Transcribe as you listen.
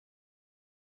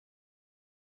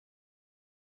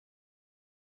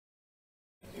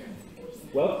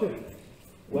Welcome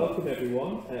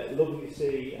everyone. Lovely to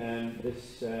see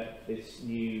this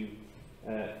new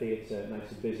theatre nice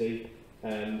and busy.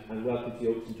 And welcome to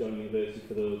Oaks and John University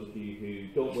for those of you who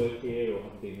don't work here or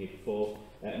haven't been here before.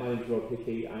 My name is Rowe.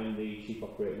 I'm the Chief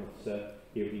Operating Officer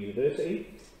here at the University.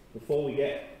 Before we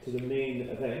get to the main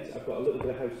event, I've got a little bit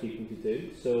of housekeeping to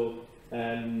do. So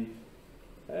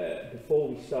before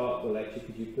we start the lecture,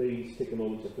 could you please take a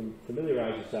moment to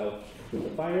familiarise yourself with the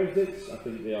fire exits? I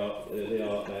think they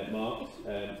are marked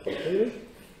quite clearly.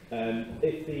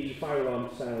 If the fire alarm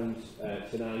sounds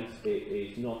tonight, it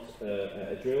is not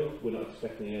a drill. We're not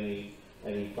expecting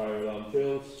any fire alarm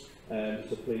drills.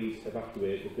 So please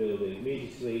evacuate the building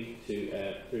immediately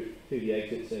through the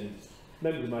exits, and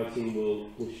members of my team will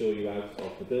show you out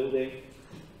of the building.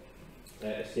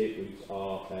 Escape routes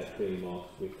are clearly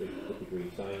marked with the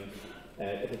green signs.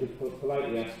 If I could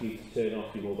politely ask you to turn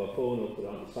off your mobile phone or put it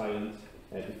on silent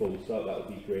before we start, that would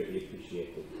be greatly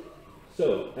appreciated.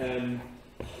 So,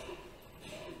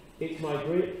 it's my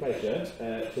great pleasure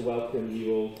to welcome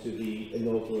you all to the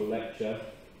inaugural lecture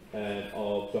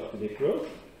of Dr. Nick Rowe,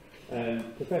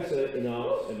 Professor in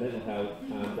Arts and Mental Health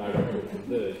and Director of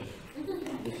Converge.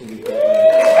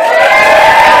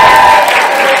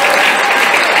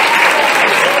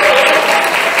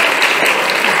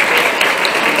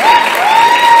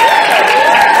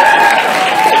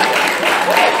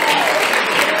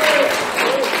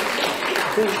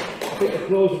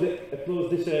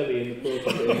 Applause this early in the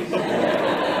process is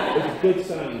a good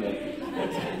sign, Nick.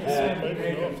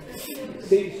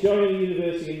 Since joining the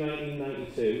university in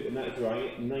 1992, and that's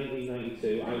right,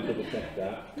 1992, I will double check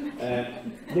that,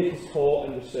 Nick has taught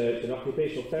and researched in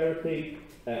occupational therapy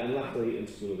and latterly in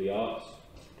the School of the Arts.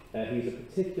 He has a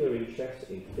particular interest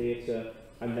in theatre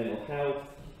and mental health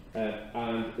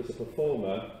and is a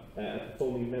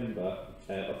performing member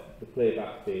of the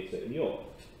Playback Theatre in York.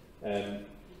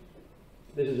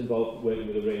 This has involved working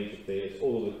with a range of theatres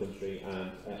all over the country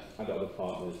and other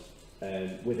partners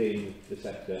within the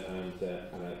sector and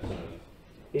outside.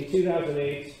 In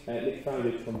 2008, Nick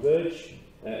founded Converge,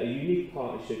 a unique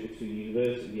partnership between the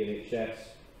university, the NHS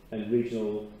and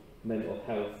regional mental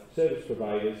health service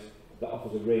providers that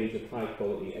offers a range of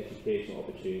high-quality educational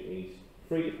opportunities,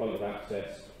 free to point of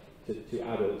access to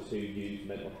adults who use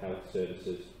mental health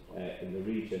services in the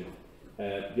region.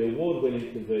 The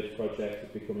award-winning Converge project has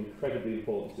become incredibly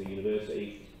important to the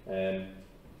university and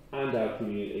our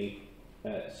community.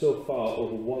 So far,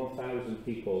 over 1,000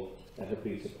 people have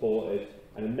been supported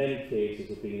and in many cases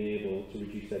have been able to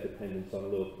reduce their dependence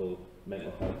on local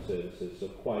mental health services, so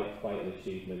quite an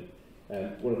achievement.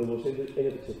 One of the most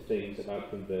innovative things about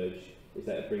Converge is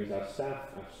that it brings our staff,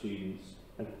 our students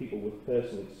and people with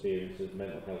personal experiences of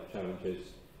mental health challenges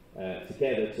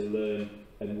together to learn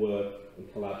and work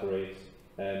and collaborate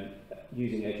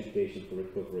using education for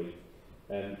recovery.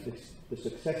 The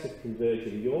success of Converge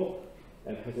in York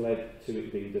has led to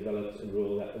it being developed and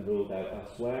rolled out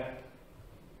elsewhere.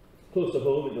 Close to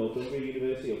home at Northumbria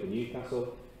University up in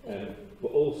Newcastle,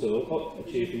 but also a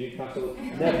cheer for Newcastle,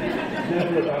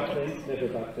 never a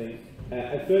bad thing.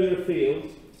 And further afield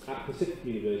at Pacific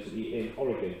University in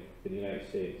Oregon in the United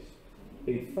States.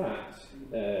 In fact,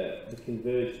 the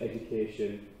Converge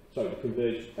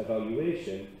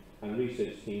evaluation and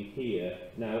research team here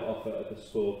now offer a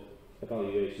bespoke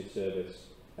evaluation service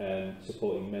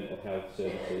supporting mental health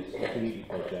services and community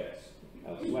projects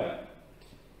elsewhere.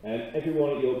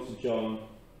 Everyone at York St John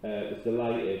was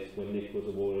delighted when Nick was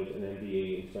awarded an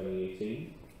MBE in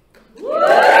 2018.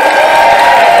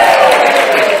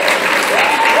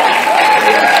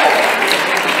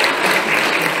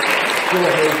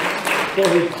 For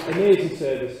his amazing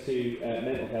service to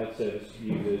mental health service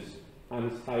users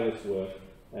and his tireless work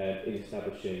in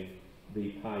establishing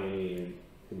the pioneering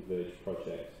Converge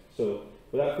project. So,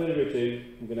 without further ado,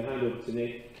 I'm going to hand over to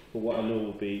Nick for what I know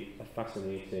will be a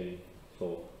fascinating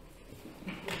talk.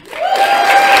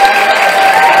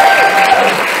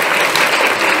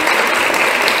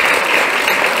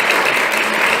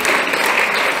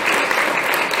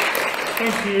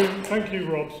 Thank you,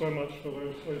 Rob, so much for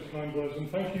those kind words, and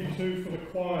thank you too for the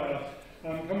choir.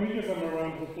 Can we give them a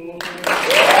round of applause?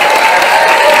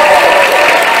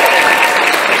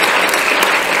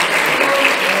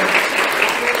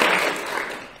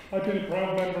 I've been a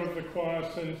proud member of the choir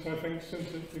since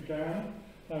it began,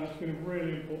 and it's been a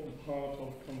really important part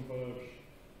of Converge.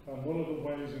 One of the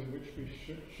ways in which we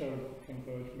show what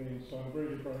Converge means, so I'm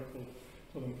really grateful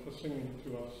to them for singing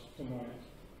to us tonight.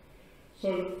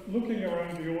 So, looking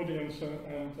around the audience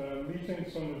and meeting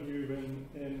some of you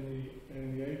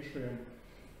in the atrium,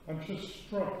 I'm just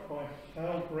struck by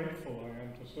how grateful I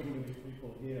am to so many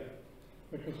people here.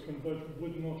 because Converge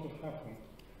would not have happened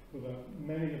without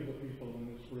many of the people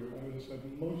in this room. I would have said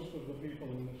most of the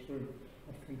people in this room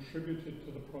have contributed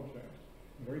to the project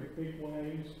in very big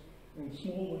ways, in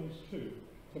small ways too,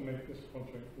 to make this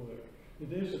project work.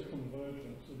 It is a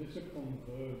convergence, it is a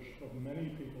converge of many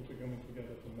people coming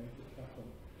together to make it happen.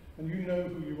 And you know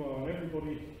who you are, and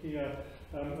everybody here,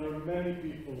 there are many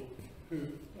people who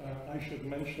I should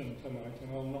mention tonight,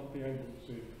 and I'll not be able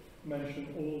to mention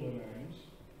all the names.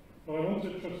 But I want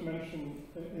to just mention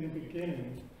in the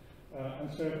beginning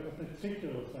and say a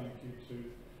particular thank you to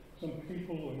some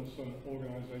people and some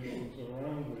organisations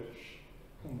around which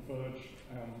Converge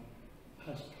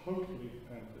has totally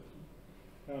depended.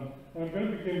 I'm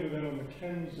going to begin with Emma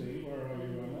Mackenzie. Where are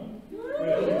you, Emma?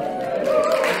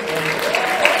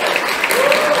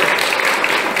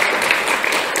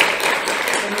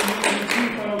 In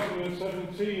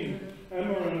 2017,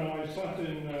 Emma and I sat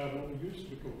in what we used to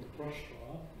be called the Crush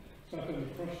Bar, sat in the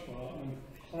Crush Bar and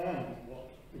planned what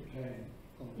became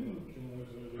Converge in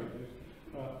those early days.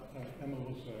 Emma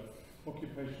was an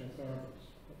occupational therapist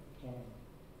at the time.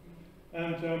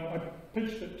 And I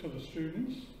pitched it to the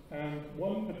students, and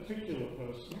one particular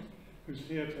person who's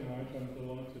here tonight, I'm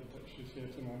delighted that she's here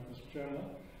tonight, is Gemma.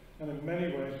 And in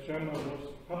many ways, Gemma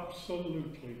was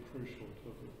absolutely crucial to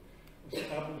the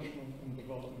establishment and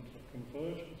development of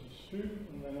Converge as a student,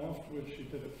 and then afterwards she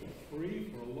did it for free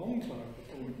for a long time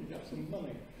before we could get some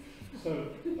money. So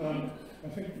I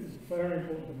think it's very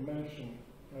important to mention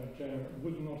Gemma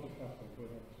would not have happened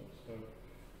without her. So,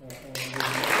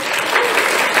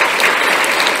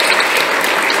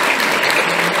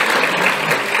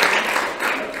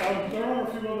 there are a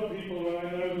few other people that I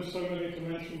know there's so many to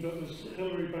mention, but there's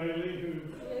Hilary Bailey, who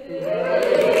I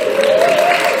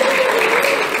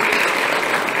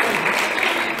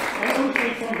want to say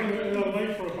something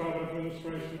later about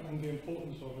administration and the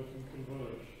importance of it in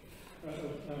Converge.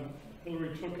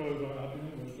 Hilary took over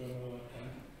admin and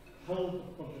held the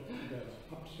project together,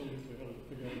 absolutely held it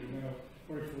together. We're now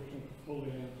very fortunate to pull in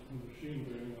the machine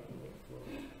doing that work for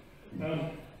us.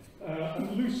 And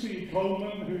Lucy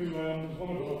Coleman, who was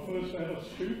one of our first ever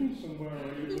students, and where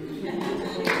are you, Lucy?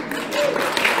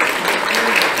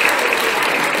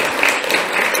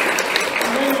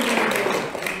 Many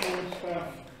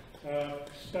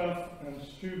staff and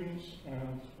students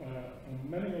and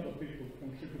many other people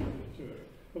contributed to it.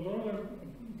 But there are other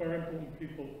very important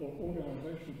people or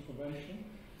organisations, Formation,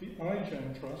 the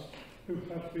iGen Trust, who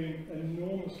have been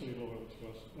enormously loyal to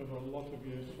us over a lot of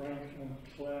years. Frank and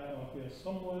Claire are here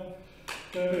somewhere.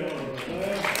 There they are over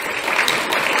there.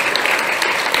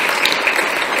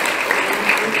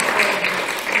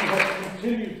 Who have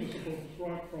continued to support us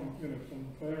right from, from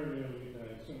very early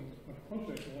days. And a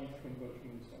project like Converge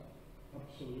means that,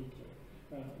 absolutely.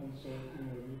 And so,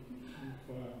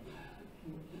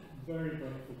 we're very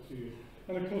grateful to you.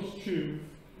 And of course,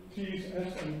 T's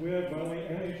S and Weir Valley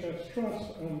NHS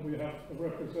Trust, and we have a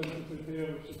representative here,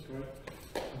 which is great.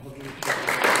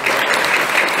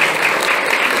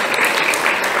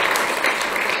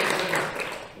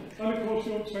 And of course,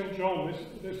 York St John,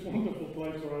 this wonderful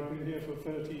place where I've been here for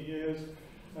 30 years.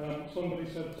 Somebody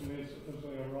said to me as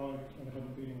they arrived, and I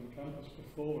hadn't been on the campus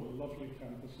before, what a lovely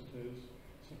campus it is.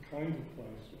 It's a kind of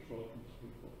place which welcomes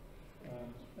people.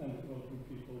 And welcome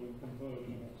people in Converge,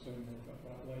 and I'll say more about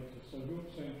that later. So, York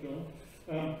St John.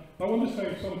 I want to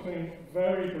say something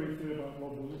very briefly about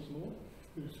Rob Willismore,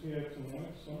 who's here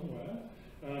tonight somewhere.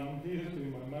 He has been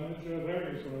my manager. There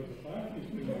he is right at the back. He's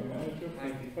been my manager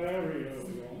from very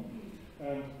early on,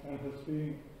 and has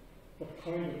been the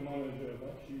kind of manager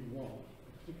that you want,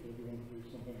 particularly if you want to do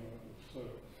something like this. So,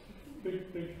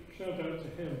 big shout out to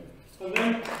him. And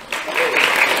then.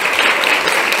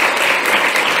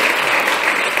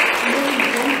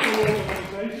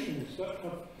 Organisations that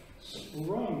have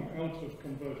sprung out of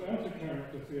Converge, out of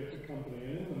Character Theatre Company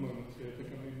and in the Moment Theatre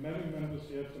Company. Many members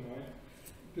here tonight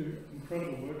do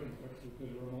incredible work. In fact, we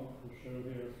did a remarkable show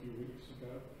here a few weeks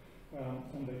ago,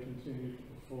 and they continue to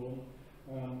perform.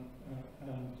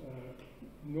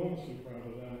 Enormously proud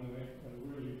of them, and they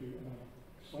really do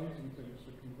exciting things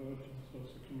for Converge, as well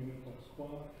as the Communitas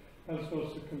Choir, as well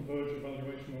as the Converge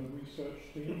Evaluation and Research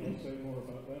Team. I'll say more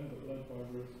about them, but led by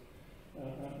Ruth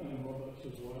and Robert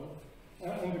as well,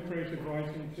 and the creative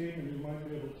writing team. And you might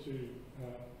be able to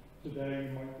today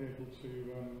you might be able to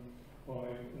buy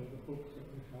the book that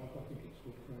we have. I think it's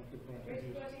called Creative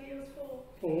Writing.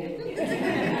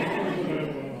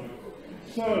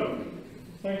 So,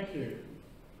 thank you.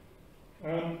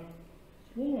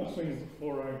 One last thing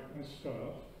before I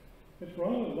start. It's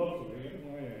rather lovely at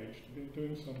my age to be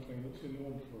doing something that's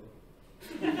inaugural.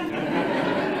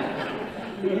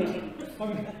 I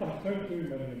don't do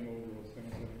many inaugural things.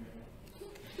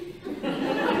 In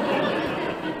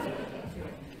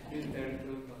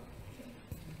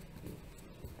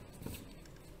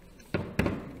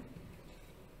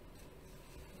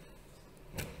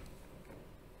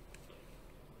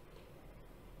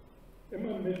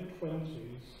my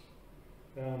mid-20s,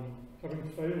 having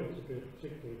failed to be a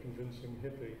particularly convincing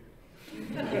hippie,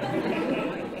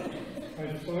 I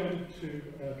decided to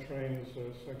train as a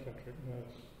psychiatric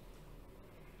nurse.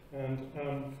 And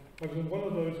I was in one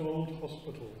of those old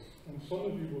hospitals, and some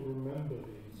of you will remember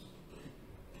these.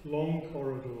 Long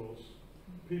corridors,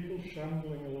 people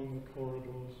shambling along the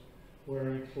corridors,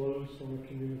 wearing clothes from a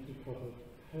community cupboard,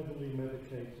 heavily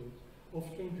medicated,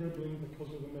 often dribbling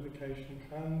because of the medication,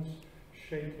 hands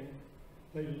shaking.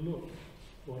 They looked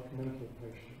like mental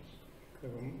patients.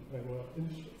 They were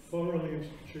thoroughly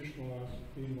institutionalized,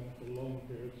 been there for long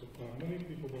periods of time. Many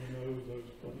people will know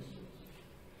those places.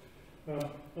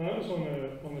 And I was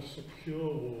on a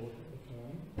secure ward at the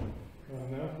time,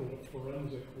 now called a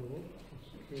forensic ward, a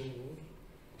secure ward.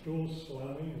 Doors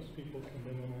slamming as people come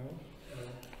in and out,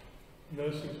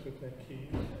 nurses with their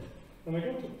keys. And I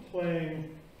got to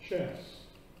playing chess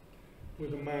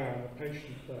with a man, a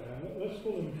patient there. Let's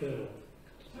call him Bill.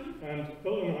 And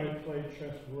Bill and I played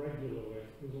chess regularly.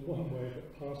 It was one way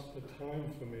that passed the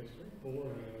time for me. It's very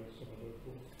boring, I know, some of those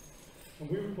balls. And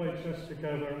we would play chess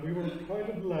together, and we were kind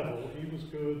of level. He was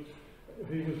good.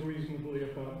 He was reasonably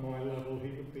about my level. He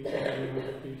would beat me, I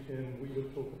would beat him. We would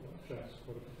talk about chess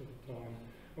quite a bit at a time.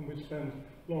 And we'd spend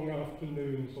long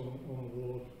afternoons on the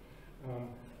ward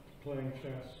playing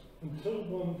chess. Until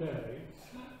one day,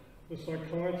 the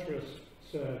psychiatrist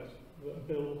said that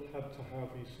Bill had to have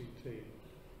ECT.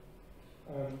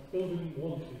 Bill didn't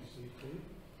want ECT.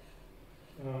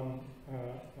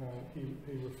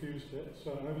 He refused it, so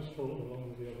I was told, along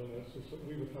with the other nurses, that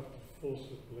we would have to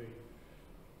forcibly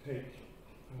take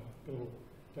Bill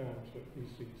down to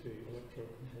ECT,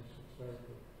 electroconvulsive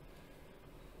therapy.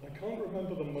 I can't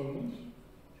remember the moment,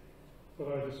 but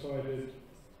I decided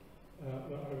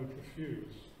that I would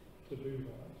refuse to do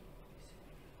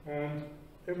that. And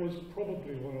it was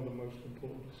probably one of the most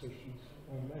important decisions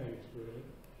I made, really.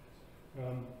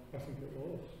 I think it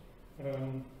was.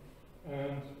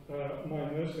 My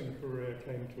nursing career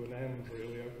came to an end,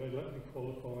 really. They let me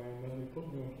qualify, and then they put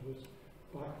me onto this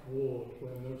back ward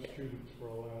where no students were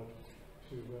allowed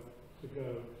to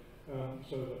go.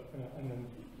 And then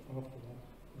after that,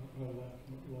 I left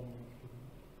not long after that.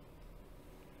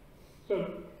 So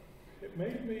it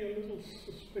made me a little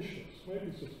suspicious.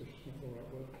 Maybe suspicious is not the right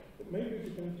word. It made me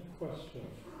begin to question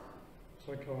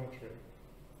psychiatry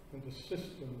and the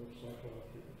system of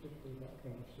psychiatry, particularly that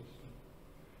kind of system.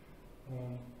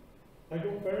 I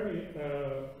got very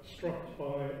struck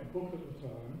by a book at the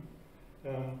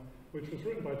time, which was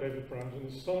written by David Brand, and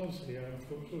his son's here. I'm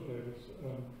sure David's,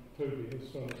 Toby, his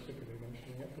son, is sick of me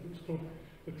mentioning it, but it was called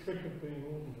The Trick of Being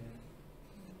Ordinary.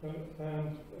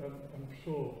 And I'm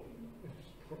sure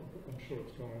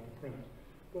it's gone out of print.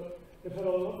 But it had a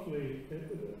lovely,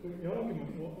 the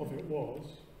argument of it was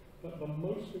that the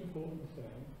most important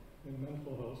thing in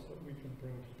mental health that we can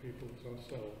bring to people is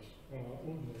ourselves and our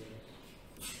ordinariness.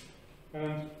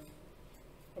 And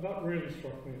that really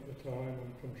struck me at the time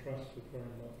and contrasted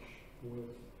very much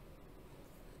with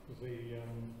the,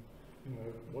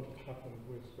 what had happened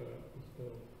with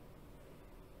Bill.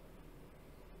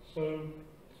 So,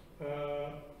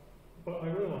 but I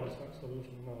realise that's a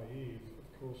little naive.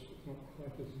 Of course, it's not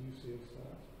quite as easy as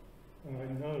that. And I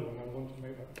know, and I want to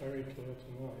make that very clear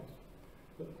tonight,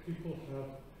 that people have,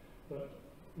 that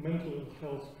mental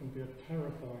health can be a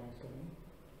terrifying thing,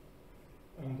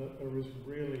 and that there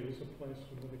really is a place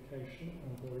for medication,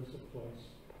 and there is a place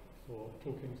for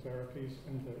talking therapies,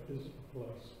 and there is a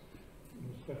place,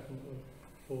 most definitely,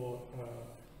 for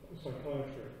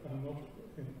psychiatry. And not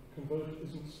Converge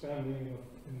isn't standing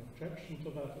in objection to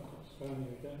that, it's not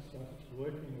standing against that, it's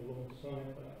working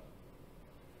alongside that.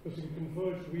 Because in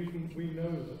Converge, we know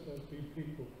that there's been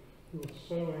people who are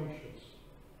so anxious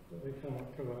that they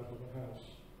cannot go out of the house.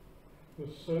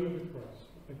 They're so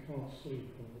depressed that they can't sleep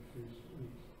and refuse to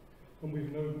eat. And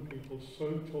we've known people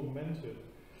so tormented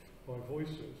by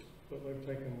voices that they've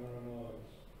taken their own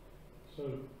lives. So,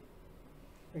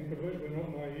 in Converge, we're not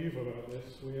naive about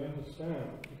this. We understand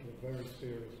that people have very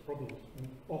serious problems, and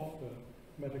often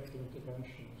medical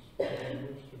interventions are the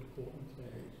most important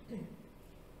things.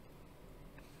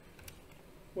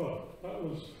 Well, that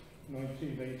was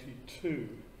 1982.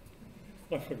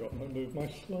 I've forgotten to move my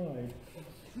slide.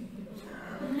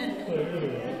 So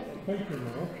anyway, thank you,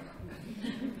 Mark.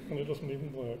 And it doesn't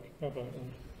even work. How about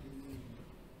that?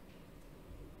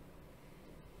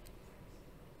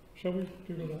 Shall we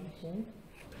do that slide?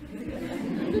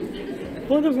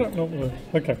 Why does that not work?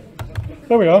 Okay.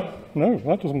 There we are. No,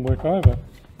 that doesn't work either.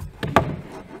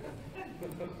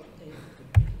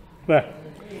 There.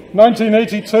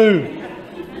 1982.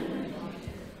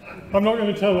 I'm not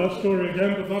going to tell that story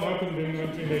again, but that happened in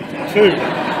 1982.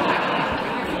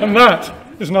 And that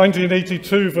is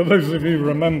 1982 for those of you who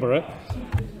remember it.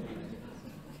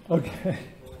 Okay.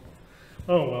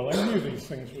 Oh well, I knew these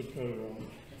things would go wrong.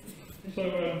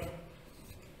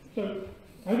 So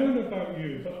I don't know about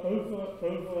you, but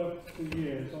over the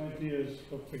years, ideas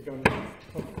have begun to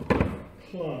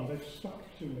clung. They've stuck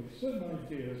to me. Certain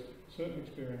ideas, certain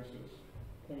experiences.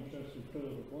 Francesca Phil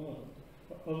was one of them.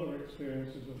 But other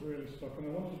experiences have really stuck, and I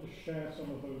wanted to share some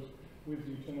of those with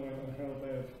you tonight and how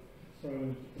they've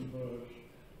grown to Converge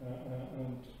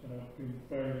and been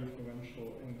very influential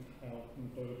in how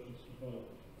Converge has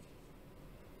developed.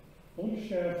 I want to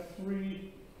share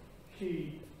 3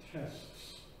 key tests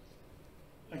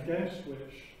against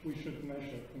which we should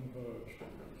measure Converge.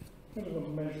 Kind of a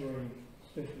measuring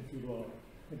stick, if you like,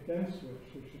 against which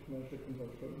we should measure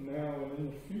Converge, but now and in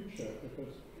the future,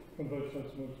 because Converge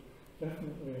has most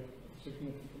definitely a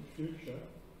significant future.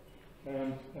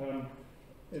 And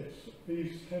it's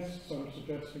these tests I'm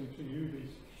suggesting to you,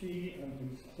 these key and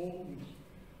important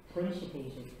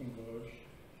principles of Converge,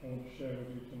 I want to share with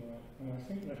you tonight. And I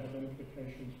think they have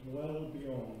implications well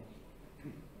beyond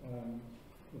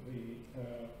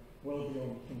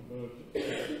Converge.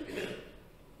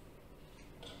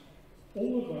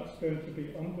 All of that's going to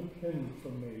be underpinned for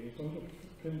me. It's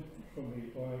underpinned for me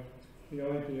by the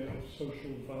idea of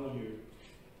social value.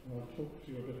 And I'll talk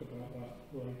to you a bit about that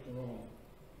later on.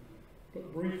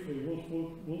 But briefly,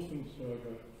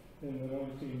 Wolfensberger in the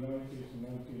 1990s and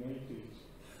 1980s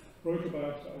wrote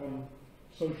about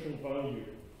social value.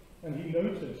 And he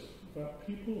noticed that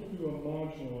people who are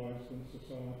marginalised in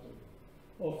society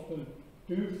often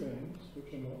do things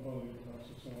which are not valued by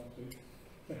society.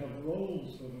 They have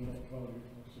roles that are not valued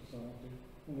by society,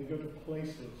 and they go to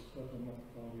places that are not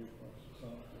valued by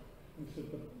society. And he said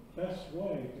the best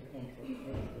way to counteract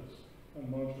prejudice and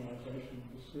marginalisation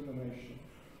and discrimination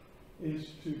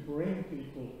is to bring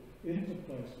people into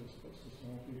places that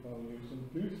society values and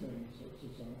do things that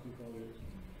society values.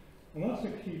 And that's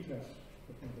a key test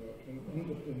for Converge, and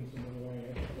underpins in a way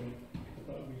everything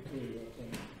that we do, I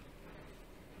think.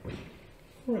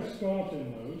 Before I start in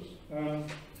those,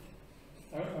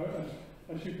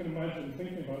 as you can imagine,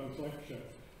 thinking about this lecture,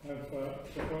 for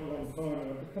quite a long time,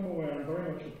 I've become aware I'm very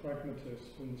much a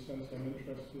pragmatist in the sense I'm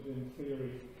interested in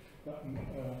theory, that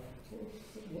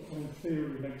when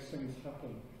theory makes things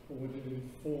happen, or when it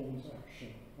informs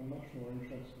action. I'm much more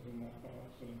interested in that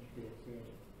perhaps than pure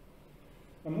theory.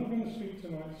 I'm not going to speak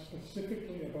tonight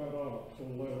specifically about art,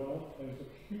 although art plays a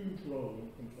huge role in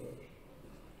Converge.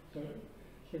 So,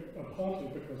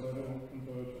 partly because I don't want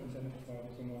Converge identified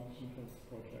as an arts and health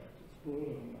project. It's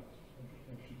broader than that,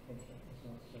 education project, as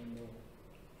I'll say more.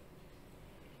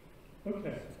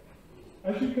 Okay,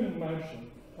 as you can imagine,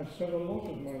 I've spent a lot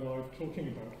of my life talking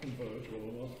about Converge, or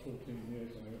the last 14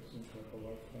 years, I know it seems like a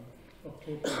lifetime, of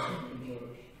talking about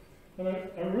Converge. And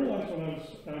I realised when I was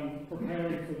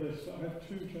preparing for this that I have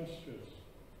 2 gestures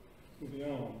with the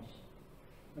arms.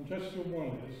 And gesture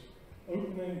 1 is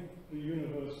opening the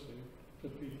university to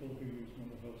people who use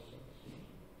mental health services.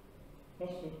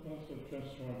 That's a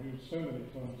gesture I've used so many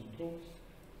times in talks.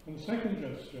 And the second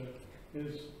gesture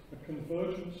is a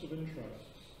convergence of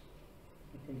interests.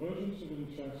 A convergence of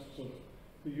interests of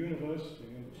the university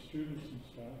and its students and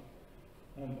staff,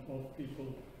 and of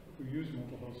people who use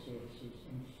mental health services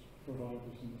and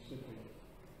providers in the city.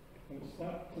 And it's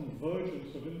that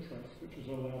convergence of interest which has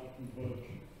allowed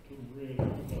Converge to really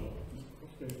develop and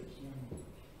gave its name.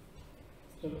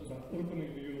 So it's about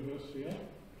opening the university up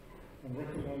and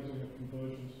recognising a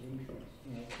convergence of interest.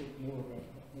 And I'll talk more about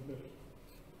that in a bit.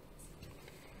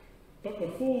 But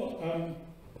before, I'm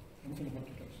going to have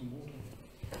to get some water.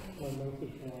 My mouth is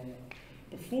drying out.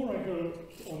 Before I go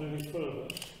on any further,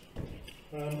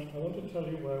 I want to tell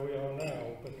you where we are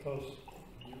now, because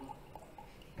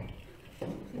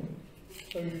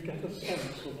so you get a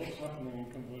sense of what's happening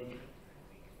in Converge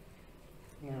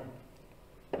now.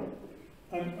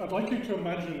 And I'd like you to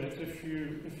imagine it, if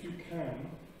you can,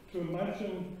 to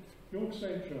imagine York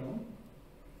St. John,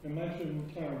 imagine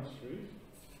Clarence Street,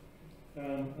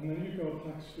 and then you go up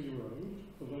Haxley Road,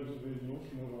 for those of you in York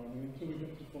and around me, until we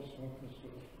get to Fospark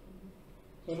Hospital.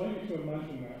 So I'd like you to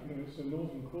imagine that. I mean, it's a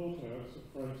northern quarter, it's a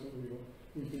phrase that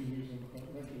we've been using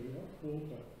quite regularly, that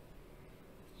quarter.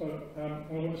 So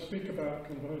I want to speak about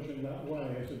Converge in that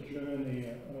way, as a journey,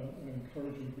 and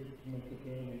encouraging people to make a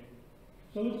journey.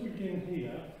 So let's begin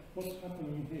here. What's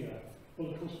happening here? Well,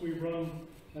 of course, we run,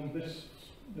 and this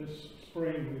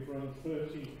spring we've run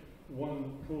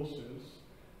 31 courses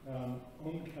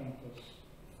on campus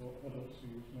for adults who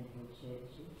use mental health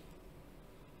services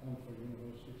and for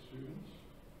university students.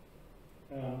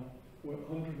 Where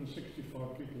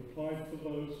 165 people applied for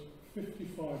those,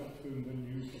 55 of whom were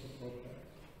new to the project.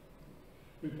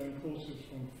 We've done courses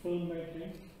from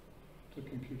filmmaking to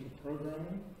computer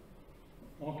programming,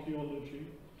 archaeology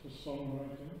to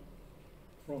songwriting,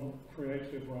 from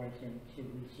creative writing to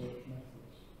research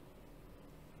methods.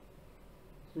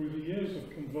 Through the years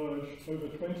of Converge, over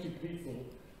 20 people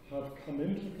have come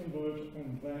into Converge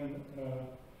and then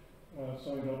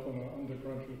signed up on our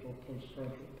undergraduate or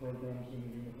postgraduate programs in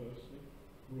the university,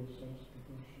 real sense of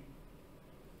progression.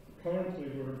 Currently,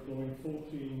 we're employing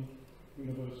 14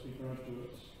 university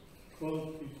graduates,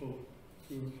 12 people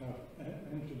who have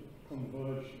entered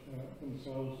Converge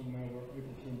themselves, and now we're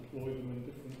able to employ them in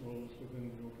different roles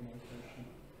within the organisation.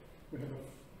 We have a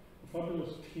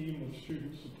fabulous team of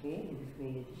student support that we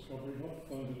call the Discovery Hub,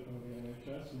 funded by the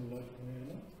NHS and led by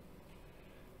Anna.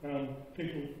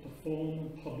 People perform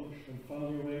and publish,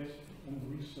 evaluate and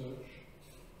research.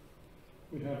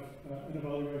 We have an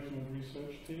evaluation and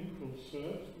research team called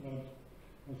CERT, led,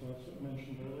 as I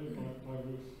mentioned earlier, by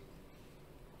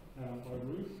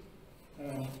Ruth.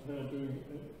 They're doing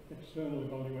external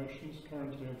evaluations,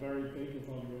 currently a very big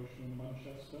evaluation in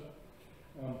Manchester,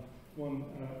 one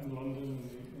in London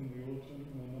in the autumn,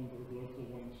 and a number of local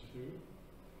ones too.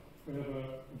 We have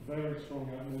a very strong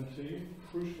admin team,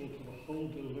 crucial to the whole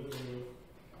delivery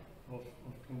of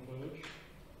Converge.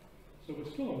 So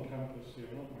we're still on campus here,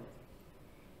 aren't we?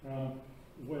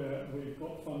 Where we've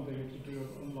got funding to do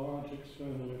a large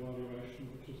external evaluation,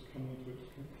 which is coming to its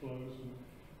close. And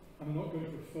I'm not going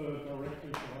to refer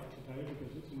directly to that today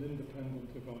because it's an independent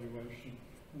evaluation,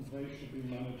 and they should be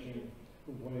managing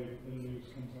the way the news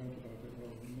comes out about it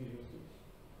rather than me, as it is.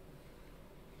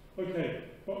 Okay,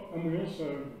 and we also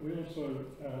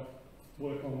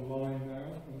work online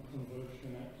now on Converge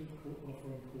Connected,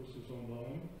 offering courses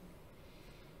online.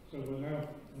 So we're now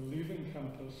leaving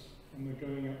campus and we're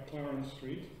going up Clarence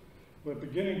Street. We're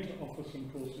beginning to offer some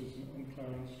courses on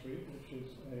Clarence Street, which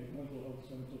is a mental health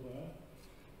centre there,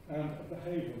 and at the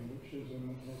Haven, which is a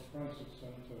mental health crisis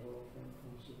centre, we're offering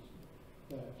courses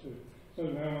there too.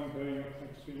 So now I'm going up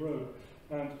Hexley Road,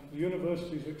 and the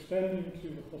university is extending to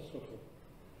the hospital.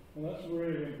 And that's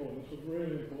really important. It's a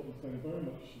really important thing, very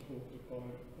much supported by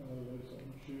Liz and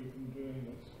Jude in doing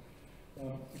this,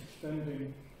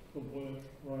 extending the work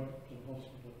right up to the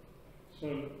hospital. So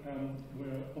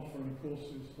we're offering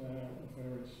courses there of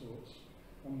various sorts,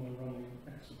 and we're running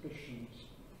exhibitions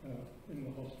in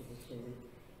the hospital. So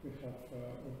we've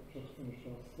just finished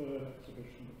our third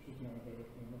exhibition, which is now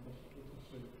available in the hospital to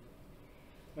see.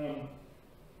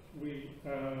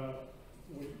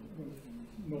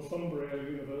 Northumbria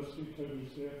University,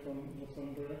 Toby's here from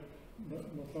Northumbria.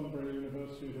 Northumbria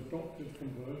University has adopted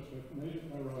Converge, they've made it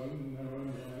their own in their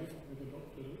own way, they've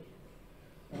adopted it.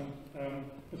 And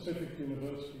Pacific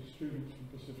University, students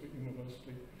from Pacific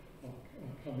University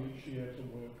come each year to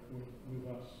work with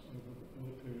us over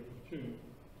the period of June.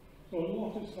 So a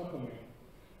lot is happening,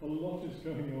 a lot is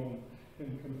going on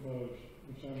in Converge,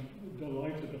 which I'm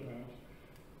delighted about.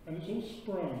 And it's all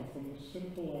sprung from the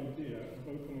simple idea of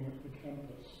opening up the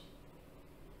campus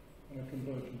and a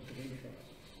convergence of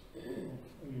interests of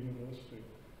a university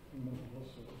and mental health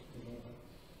service provider.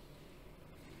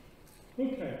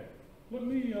 Okay, let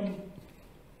me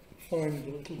find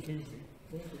a little doozy.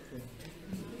 Where's it from?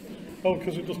 Oh,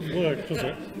 because it doesn't work, does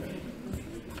it?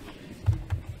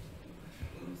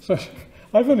 So,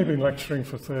 I've only been lecturing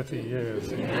for 30 years.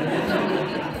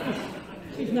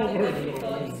 She's not worried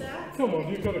about me. Come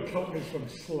on, you've got to cut me some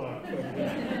slack.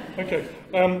 Okay,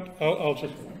 I'll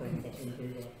just bring that and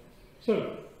do that.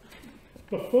 So,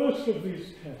 the first of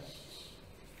these tests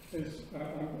is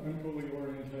I'm calling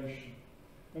orientation.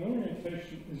 And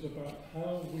orientation is about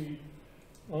how we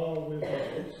are with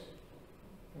others,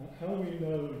 how we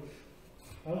know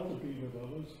how to be with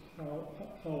others, how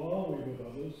are we with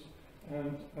others,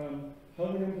 and how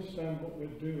we understand what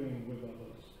we're doing with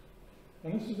others.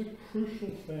 And this is a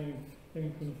crucial thing in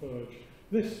Converge.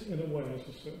 This, in a way, is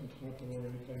a certain type of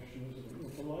orientation, isn't it?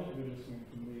 You're politely listening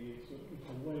to me. It's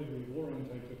a way we've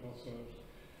orientated ourselves.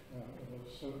 There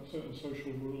are certain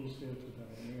social rules here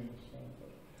today, and we understand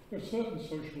that. There are certain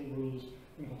social rules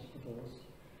in hospitals.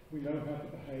 We know how to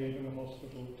behave in a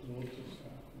hospital towards the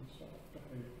staff, and staff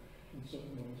behave in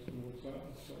certain ways towards that.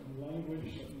 There's certain language,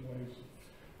 certain ways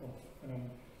of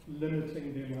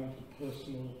limiting the amount of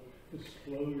personal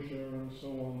disclosure and so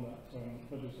on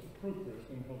that is appropriate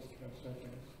in healthcare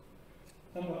settings.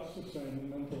 And that's the same in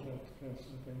mental health care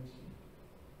settings,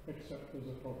 except there's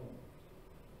a problem.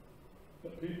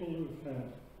 That people who've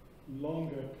had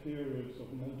longer periods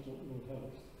of mental ill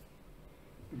health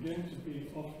begin to be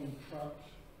often trapped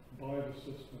by the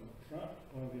system,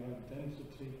 trapped by the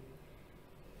identity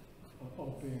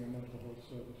of being a mental health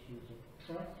service user,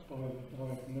 trapped by the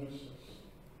diagnosis,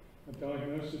 a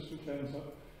diagnosis which ends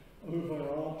up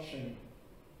overarching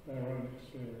their own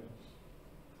experience.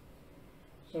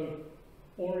 So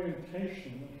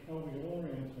orientation and how we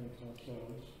orientate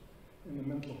ourselves in the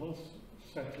mental health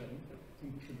setting,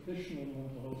 in traditional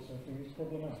mental health setting, is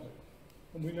problematic.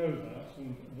 And we know that,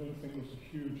 and I don't think there's a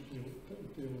huge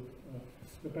deal of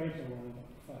debate around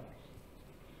that fact.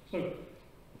 So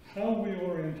how we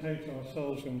orientate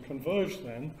ourselves in Converge,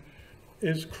 then,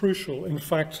 is crucial. In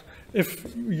fact,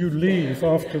 if you leave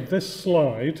after this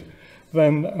slide,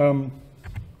 then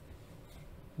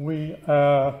we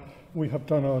have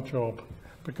done our job,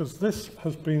 because this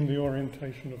has been the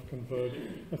orientation of Converge.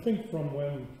 I think from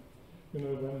when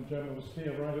Gemma was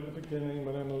here, right at the beginning,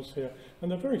 when Emma was here,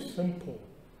 and they're very simple.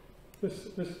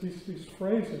 These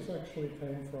phrases actually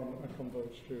came from a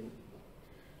Converge student.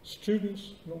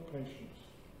 Students, not patients.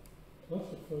 That's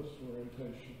the first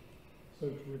orientation. So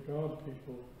to regard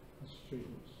people as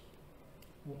students,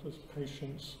 not as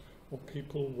patients or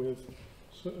people with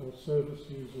or service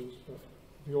users, but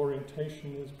the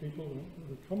orientation is people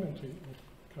who come into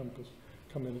campus,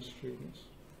 come in as students.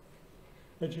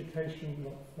 Education,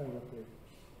 not therapy.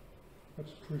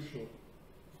 That's crucial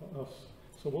for us.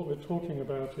 So what we're talking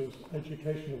about is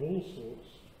education of all sorts,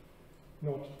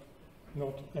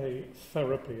 not a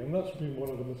therapy. And that's been one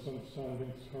of the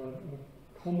misunderstandings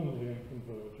commonly in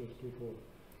Converge, as people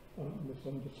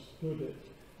misunderstood it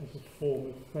as a form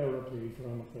of therapy,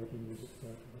 drama therapy, music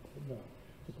therapy. No,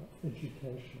 it's about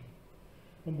education.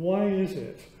 And why is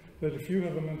it that if you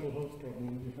have a mental health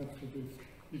problem,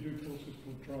 you do courses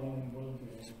called drama and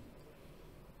well-being,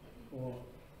 or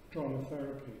drama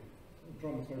therapy?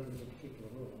 Drama therapy is a particular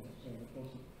role, I'm not saying it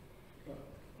doesn't.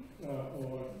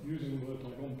 Or using the word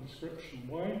like on prescription.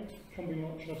 Why can we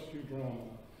not just do drama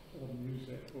or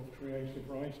music or creative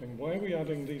writing? Why are we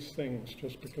adding these things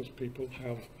just because people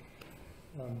have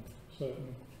in a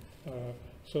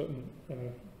certain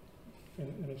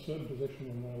position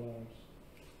in their lives?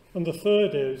 And the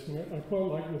third is, and I quite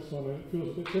like this one, it feels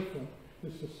a bit different,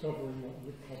 is discovering, not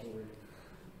recovery.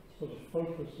 So the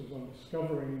focus is on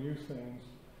discovering new things,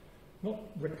 not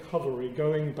recovery,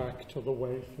 going back to the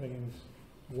way things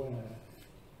were.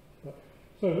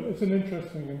 So it's an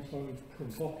interesting and sort of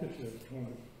provocative kind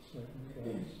of statement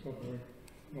about discovery,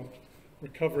 not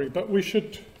recovery. But we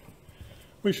should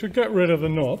get rid of the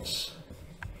knots.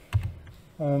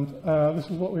 And this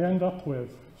is what we end up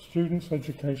with: students,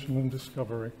 education, and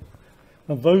discovery.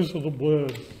 And those are the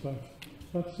words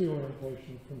that's the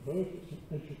orientation of Converge. It's an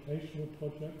educational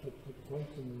project that takes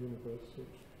place in the university.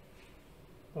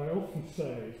 I often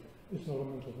say it's not a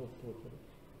mental health project.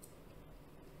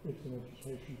 It's an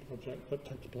education project that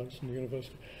takes place in the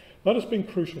university. That has been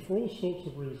crucial for all sorts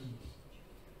of reasons.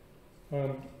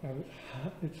 And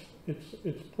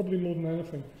it's probably more than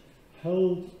anything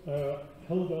held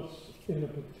us in a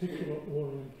particular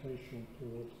orientation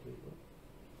towards people.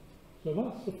 So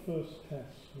that's the first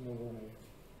test in a way.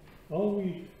 Are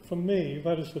we, for me,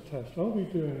 that is the test. Are we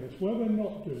doing this? Where we're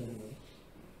not doing this,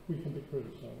 we can be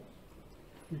criticised.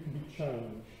 We can be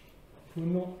challenged. We're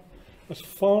not, as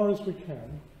far as we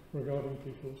can, regarding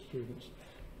people as students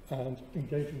and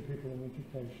engaging people in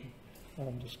education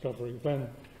and discovery, then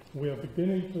we are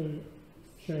beginning to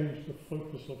change the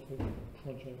focus of the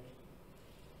project.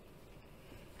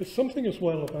 It's something as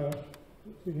well about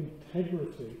the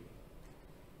integrity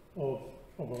of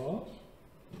art,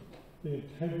 the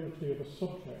integrity of a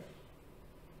subject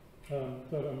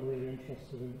that I'm really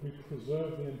interested in. We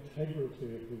preserve the integrity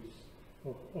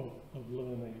of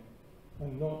learning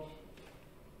and not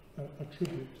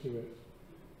attribute to it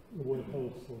the word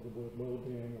health or the word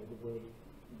well-being or the word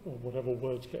or whatever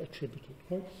words get attributed.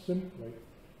 Quite simply,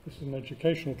 this is an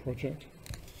educational project.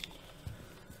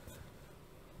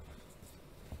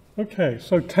 Okay,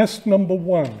 so test number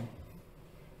 1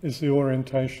 is the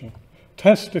orientation.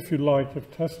 Test, if you like, if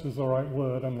test is the right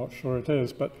word, I'm not sure it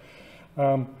is, but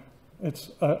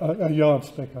it's a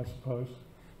yardstick, I suppose.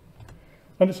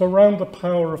 And it's around the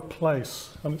power of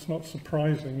place, and it's not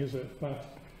surprising, is it,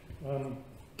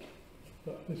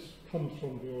 that this comes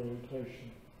from the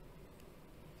orientation.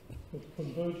 But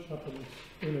Converge happens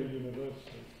in a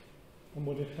university, and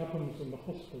when it happens in the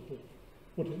hospital,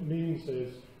 what it means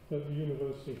is that the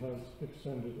university has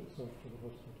extended itself to the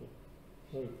hospital.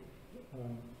 So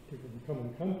people can come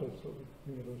on campus, but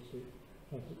the university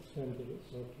has extended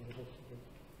itself to the hospital.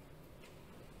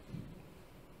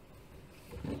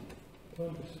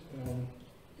 Time to sit down.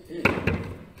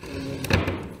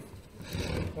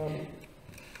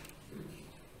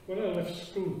 When I left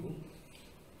school,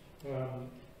 I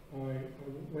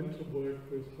went to work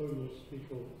with homeless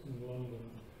people in London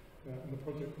in a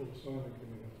project called the Silent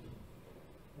Community.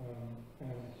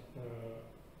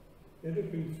 It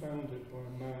had been founded by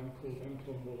a man called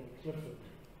Anton Wallet Clifford,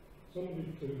 somebody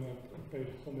to whom I've paid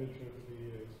homage over the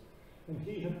years. And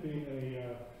he had been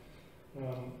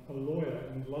a lawyer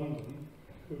in London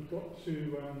who'd got to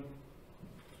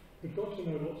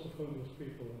know lots of homeless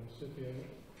people in the city. And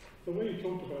the way he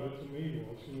talked about it to me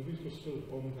was, these were still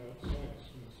bombed out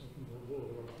sites in the Second World War.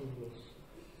 They were homeless,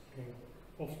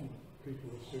 often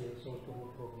people with serious alcohol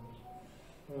problems.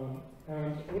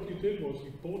 And what he did was he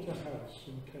bought a house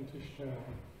in Kentish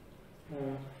Town,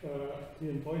 and he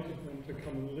invited them to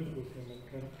come and live with him in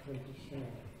Kentish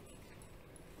Town.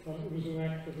 It was an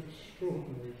act of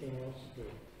extraordinary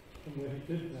generosity. And when he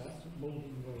did that at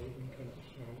Malden Road in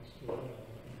Kentish Town, it's still there,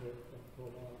 and worked there for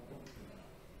a while.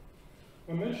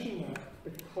 I mention that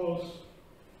because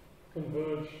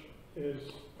Converge is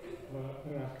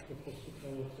an act of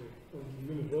hospitality.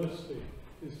 The university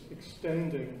is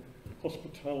extending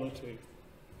hospitality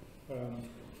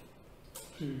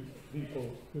to people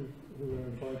who are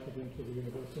invited into the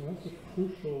university. And that's a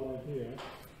crucial idea.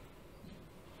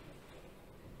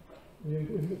 The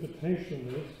invitation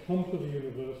is, come to the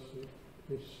university,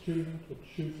 a student, a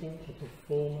tutor, a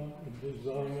performer, a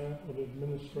designer, an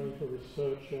administrator,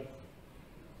 researcher.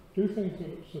 Do things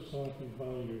that society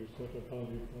values, that are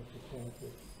valued by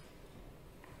society.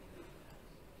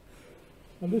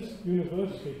 And this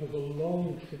university has a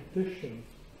long tradition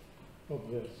of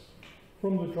this.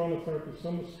 From the drama-therapy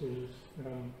summer schools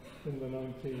in the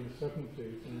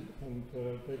 1970s, and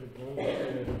David Rowe,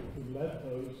 who led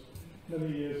those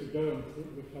many years ago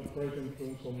and had great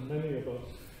influence on many of us.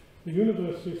 The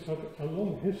universities have a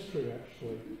long history,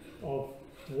 actually, of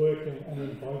working and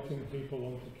inviting people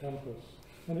onto campus.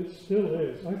 And it still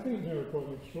is. I think they're quite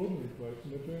an extraordinary place,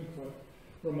 and they're doing quite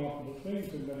remarkable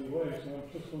things in many ways. And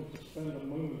I just want to spend a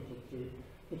moment or two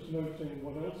just noting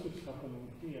what else is happening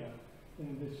here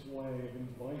in this way of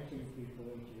inviting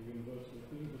people into the university.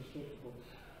 Irresistible.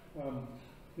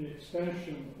 The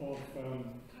extension of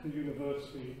the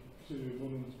university to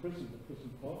women's prison, the Prison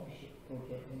Partnership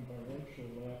Project run by Rachel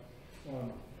there,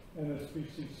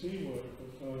 NSBCC work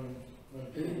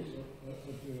that girls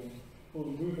are doing, or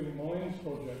the Moving Minds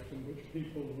project, in which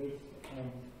people with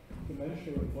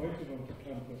dementia are invited onto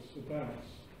campus to dance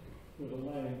with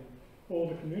Elaine, or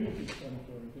the community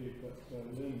centre, indeed, that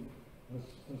Lynn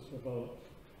has developed.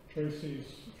 Tracy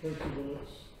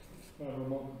Willett's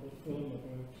remarkable film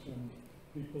about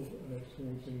people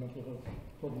experiencing mental health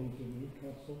problems in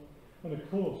Newcastle. And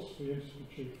of course, the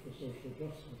Institute for Social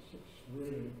Justice, which is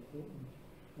really important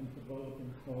and developing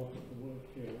part of the work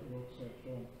here at Yorkshire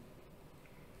John.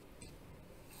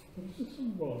 But is this a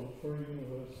role for a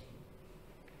university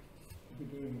to be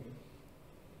doing this?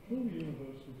 Surely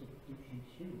universities are teaching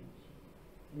students.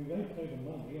 I mean, they pay the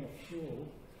money, after all.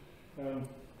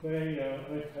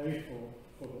 They pay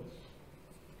for this.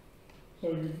 So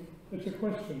it's a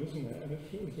question, isn't it? And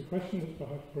it's a question that's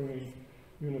perhaps bringing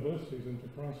universities into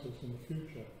crisis in the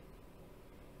future.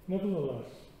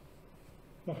 Nevertheless,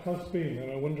 there has been,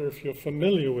 and I wonder if you're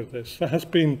familiar with this, there has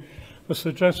been a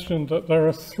suggestion that there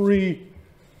are three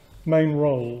main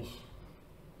roles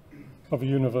of a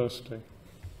university.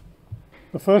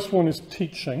 The first one is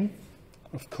teaching,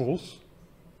 of course.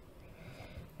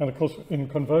 And of course, in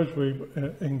Converge, we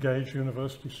engage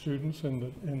university students in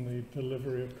the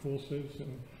delivery of courses,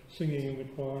 in singing in the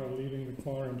choir, leading the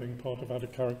choir, and being part of Out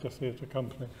of Character Theatre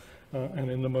Company,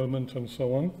 and In the Moment, and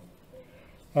so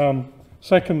on.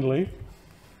 Secondly,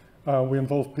 we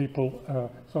involve people,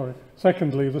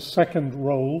 secondly, the second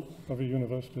role of a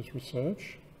university is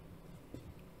research.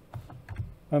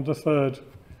 And the third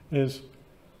is,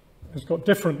 it's got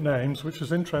different names, which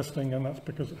is interesting, and that's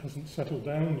because it hasn't settled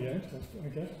down yet, I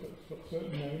guess, but it's got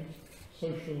certain names.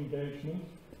 Social engagement,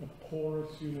 a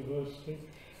porous university.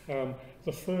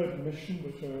 The third mission,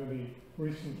 which I only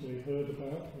recently heard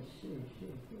about, is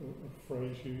a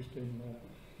phrase used in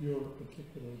Europe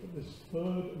particularly, but this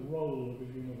third role of a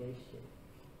university.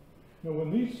 Now,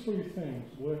 when these three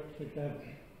things work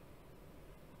together,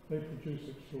 they produce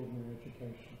extraordinary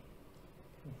education,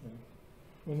 I think.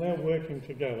 When they're working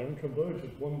together, and Converge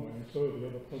is one way, and so are the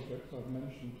other projects I've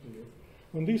mentioned to you,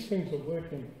 when these things are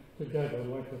working together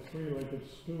like a three-legged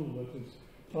stool that is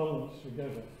balanced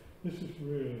together, this is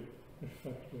really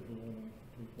effective learning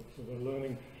for people. So they're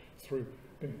learning through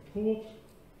being taught,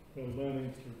 they're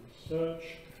learning through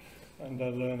research, and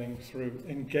they're learning through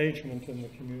engagement in the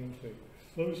community.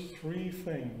 Those three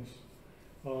things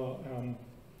are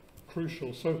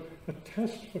crucial. So a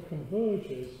test for Converge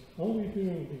is, are we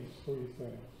doing these three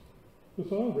things?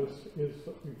 Because our risk is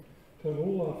that we turn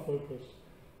all our focus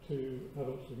to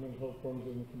adults with mental health problems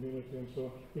in the community and so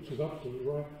on, which is absolutely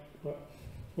right, but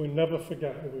we never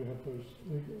forget that we have those,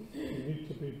 we need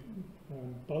to be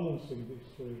balancing these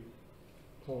three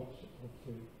parts of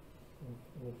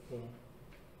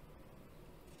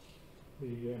the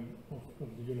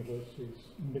university's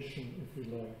mission, if you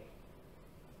like.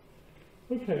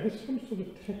 Okay, this comes to the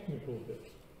technical bit.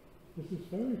 This is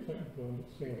very technical, and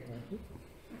let's think about it.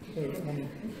 So,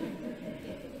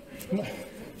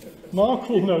 Mark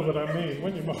will know what I mean,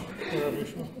 won't you, Mark? Wherever you're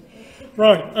from.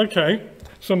 Right, okay.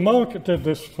 So Mark did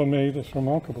this for me, this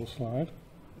remarkable slide.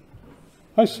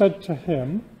 I said to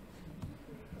him,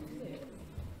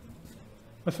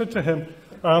 I've got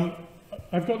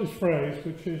this phrase,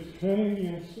 which is turning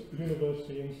the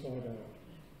university inside out.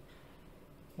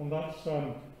 And that's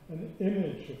an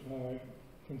image of how I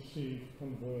conceive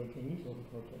Converge and these other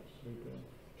projects to be doing.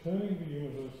 Turning the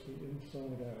university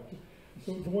inside out. So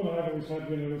the one I've always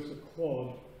had, is the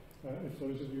quad, if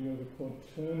those of you know the quad,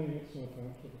 turning itself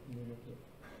out to the community.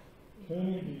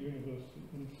 Turning the university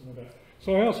inside out.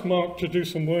 So I asked Mark to do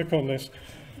some work on this,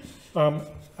 and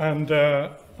I'm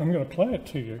going to play it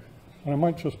to you. And I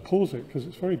might just pause it because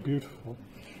it's very beautiful.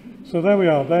 So there we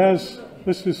are. This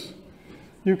is,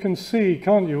 you can see,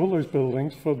 can't you, all those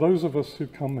buildings, for those of us who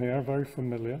come here, are very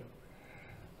familiar.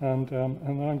 And then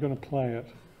I'm going to play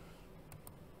it.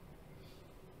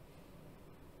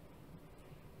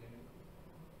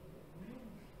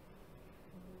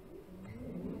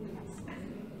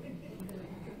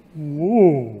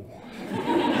 Whoa.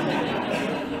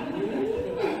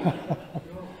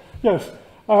 Yes.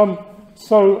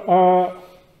 So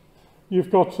you've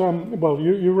got, well,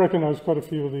 you recognise quite a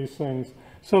few of these things.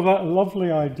 So that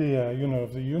lovely idea,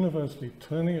 of the university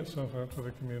turning itself out to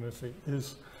the community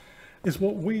is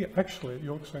what we actually at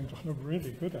York St John are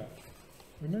really good at.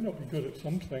 We may not be good at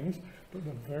some things, but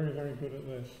we're very, very good at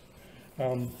this.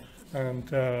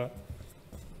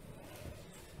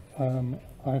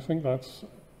 I think that's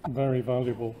very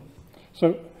valuable.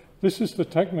 So this is the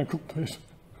technical bit.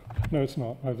 No, it's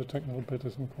not. No, the technical bit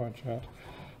isn't quite yet.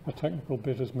 The technical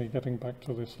bit is me getting back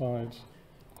to the slides.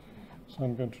 So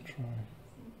I'm going to try.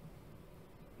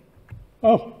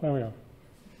 Oh, there we are.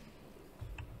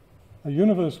 A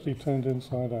university turned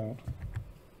inside out,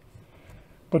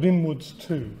 but inwards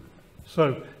too.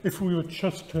 So if we were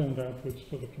just turned outwards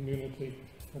to the community,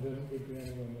 I don't think we'd be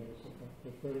anywhere near as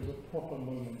effective. There is a proper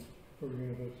moment for a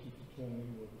university to turn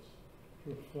inwards,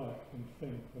 to reflect and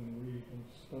think and read and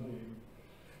study.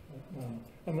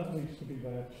 And that needs to be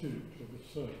there too, to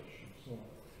research and so on.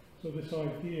 So this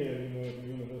idea, of the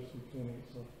university turning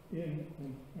itself in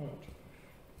and out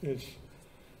is,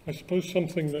 I suppose,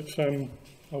 something that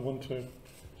I want to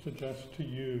suggest to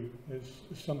you is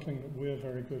something that we're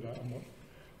very good at and what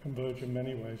Converge in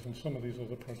many ways, and some of these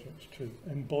other projects too,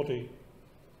 embody.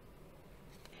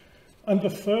 And the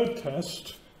third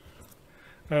test,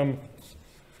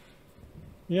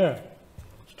 yeah,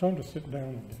 it's time to sit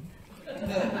down again.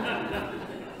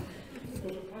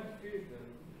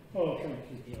 Oh, thank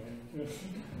you, Jane. Yes.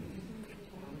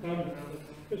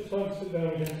 It's time to sit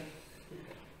down again.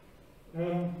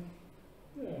 Yeah,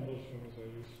 I'm not sure as I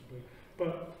used to be.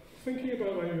 But thinking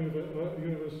about our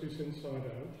universities inside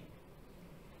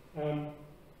out, I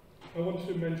want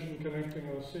to mention connecting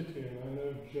our city, and I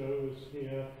know Joe is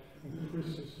here, and Chris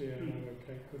is here, and I know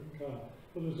Kate couldn't come.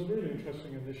 But there's a really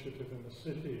interesting initiative in the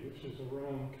city, which is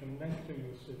around connecting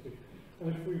the city.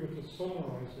 And if we were to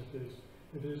summarise it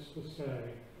is to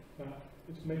say that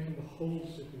it's making the whole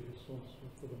city responsible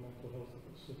for the mental health of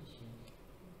its citizens,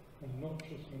 and not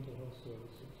just mental health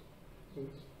services. So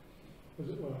it's, as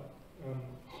it were,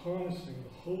 harnessing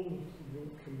the whole of your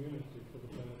community for the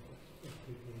benefits of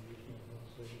people who use mental health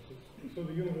services. So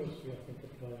the university, I think,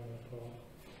 are playing their part.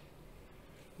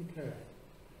 Okay.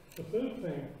 The third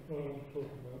thing I want to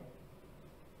talk about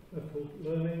is called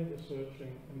learning,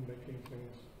 researching, and making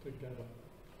things together.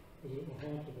 Because at the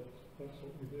heart of it, that's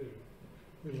what we do.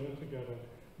 We learn together,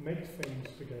 make things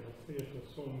together, theatre,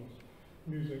 songs,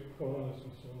 music, choirs,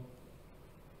 and so on,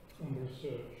 and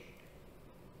research.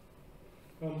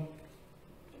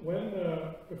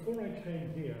 Before I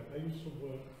came here, I used to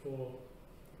work I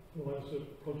was a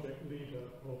project leader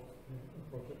of a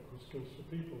project called Skills for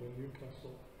People in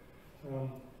Newcastle.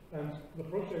 And the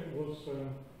project was,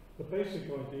 the basic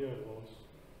idea was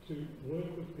to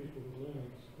work with people with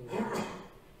learning disabilities,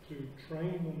 to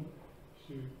train them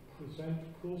to present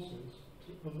courses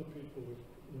to other people with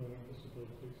learning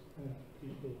disabilities and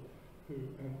people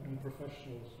and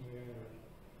professionals in the area.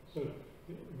 So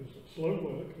it was slow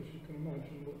work, as you can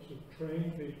imagine, but to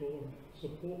train people and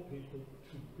support people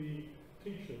to be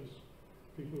teachers,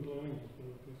 people with learning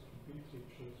disabilities to be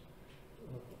teachers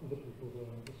of other people with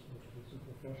learning disabilities and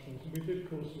professionals. And we did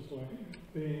courses like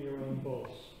being your own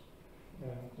boss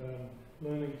and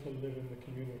learning to live in the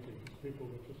community, because people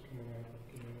were just coming out of the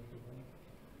community then.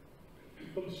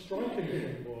 But the striking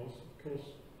thing was, of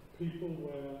course, people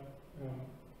were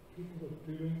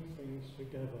doing things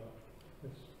together,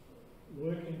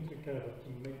 working together to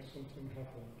make something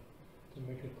happen, to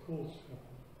make a course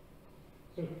happen.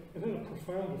 So it had a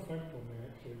profound effect on me,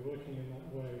 actually, working in that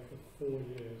way for 4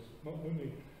 years. Not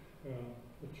only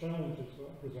the challenges that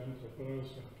I presented, but I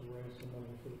also had to raise the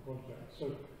money for the project. So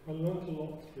I learned a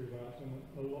lot through that, and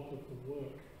a lot of the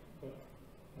work that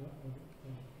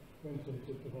went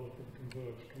into developing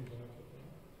Converge comes out of that.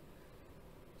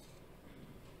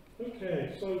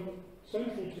 Okay, so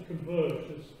central to Converge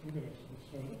is, I'm going to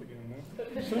stand up again now.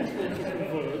 Central to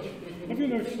Converge. Have you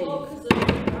noticed the walkers are in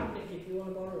the graphic if you want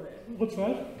to borrow it. What's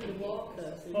that? The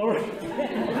walkers. All right.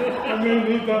 I'm going to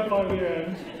need that by the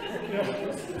end. Yeah.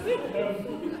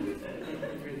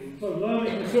 So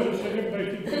learning, researching and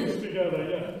making things together,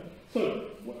 yeah. So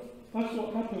that's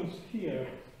what happens here,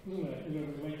 isn't it? You know,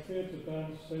 we make theatre,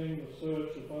 dance, sing,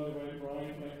 research, evaluate,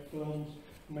 write, make films,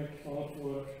 make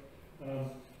artwork.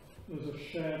 There's a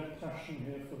shared passion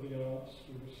here for the arts,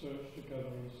 we research together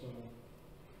and so on.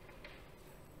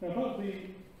 Now about the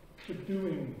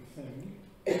doing thing,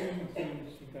 doing things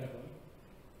together,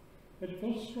 it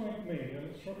does strike me, and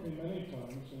it struck me many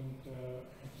times, and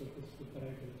I said this to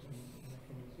David from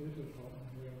the theatre department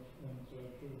here and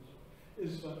Jules,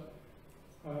 is that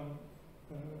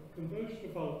Converge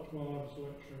developed while I was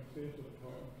lecturing in theatre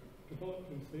department, developed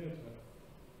in theatre.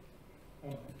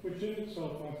 Which in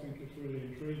itself I think is really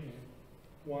intriguing.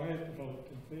 Why it developed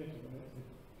in theatre when it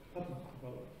hadn't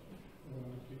developed when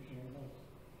I was teaching in health.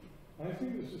 I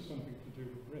think this is something to do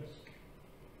with risk.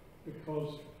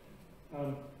 Because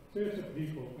theatre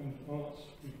people and arts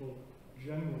people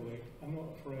generally are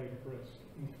not afraid of risk.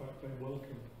 In fact, they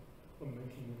welcome them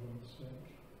making a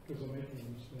mistake. Because they're making a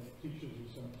mistake teaches you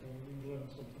something and you learn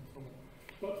something from it.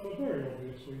 But for very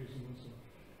obvious reasons and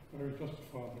very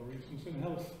justifiable reasons, in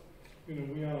health, you know,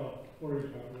 we are worried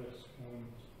about risk and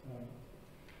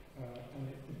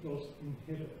it does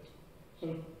inhibit. So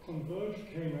Converge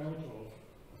came out of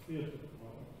a theatre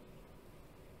department,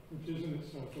 which is in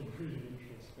itself a really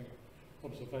interesting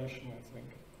observation, I think.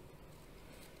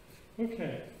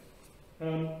 Okay,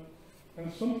 and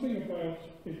something about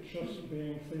it just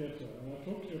being theatre, and I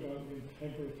talked to you about the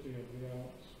integrity of the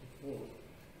arts before,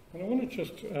 and I want to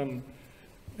just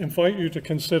invite you to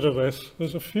consider this.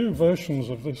 There's a few versions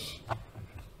of this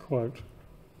quote,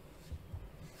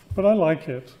 but I like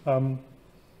it, and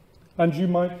you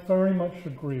might very much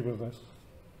agree with this.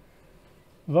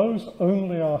 Those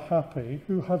only are happy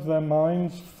who have their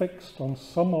minds fixed on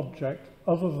some object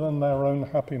other than their own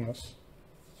happiness,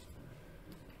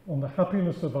 on the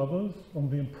happiness of others, on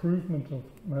the improvement of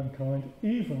mankind,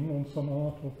 even on some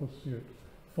art or pursuit,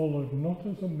 followed not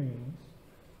as a means,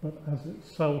 but as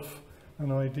itself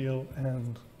an ideal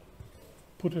end.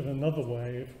 Put it another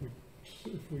way,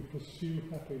 if we pursue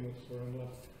happiness, we're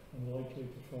unlikely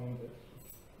to find it.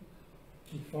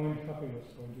 We find happiness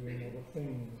by doing other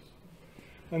things.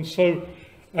 And so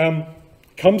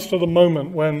comes to the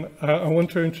moment when I want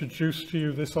to introduce to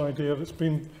you this idea that's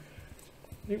been,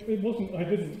 I wasn't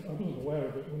aware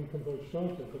of it when Converge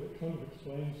started, but it kind of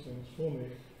explains things for me,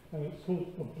 and it's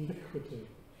called obliquity.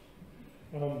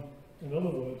 In other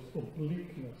words,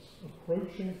 obliqueness,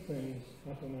 approaching things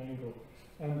at an angle.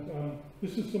 And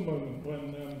this is the moment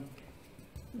when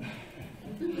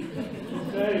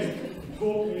Dave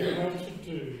taught me how to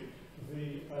do the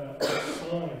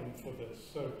sign for this.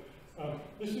 So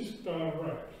this is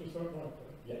direct, is that right?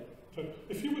 Yeah. So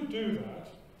if you would do that,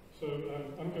 so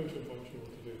I'm going to invite you all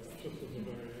to do that, just as a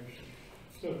variation.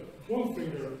 So one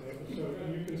finger up there, so, and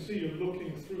you can see you're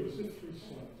looking through as if through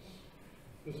sights.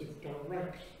 There's a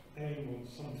direct aim on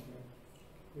something.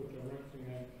 You're directing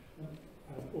aim. And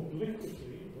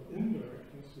obliquity, or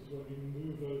indirectness, is when you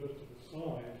move over to the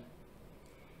side.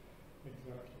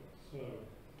 Exactly. So,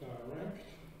 direct,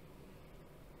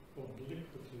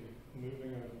 obliquity,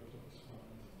 moving over to the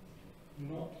side.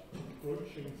 Not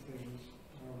approaching things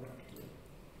directly.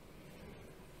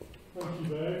 Thank you,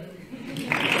 Dave.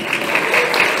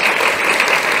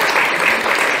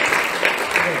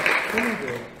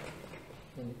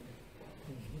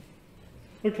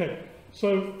 Okay, so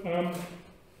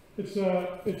It's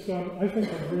I think,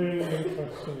 a really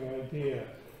interesting idea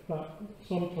that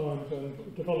sometimes,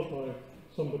 and developed by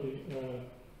somebody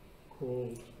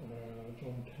called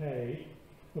John Kay,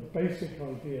 the basic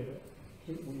idea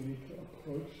that we need to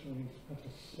approach things at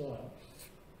a slant,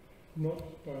 not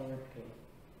directly.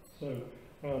 So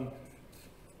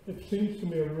it seems to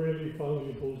me a really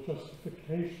valuable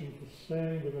justification for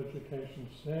staying with education,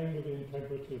 staying with the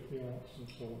integrity of the arts and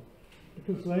so on,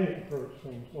 because they approach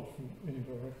things often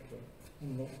indirectly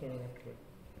and not directly.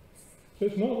 So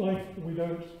it's not like we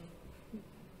don't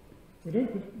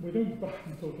back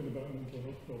talking about mental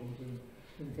health problems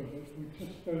in government. We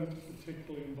just don't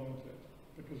particularly invite it,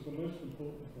 because the most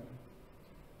important thing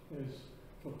is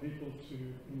for people to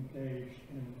engage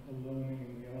in a learning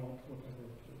in the art, whatever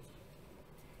it is.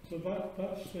 So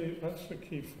that's the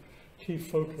key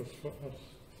focus for us.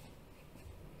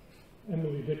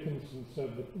 Emily Dickinson said,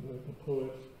 the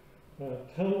poet,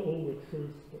 tell all the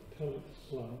truth, but tell it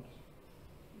slant.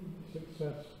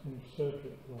 Success in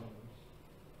circuit lines.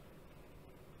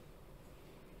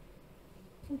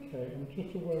 Okay, I'm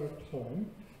just aware of time,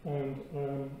 and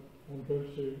I'm going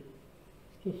to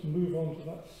just move on to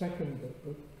that second bit,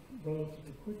 but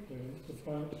relatively quickly.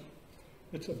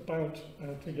 It's about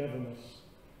togetherness.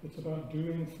 It's about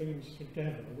doing things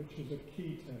together, which is a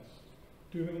key test.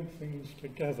 Doing things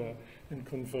together in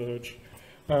Converge.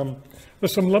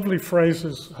 There's some lovely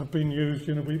phrases have been used.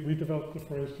 You know, we developed the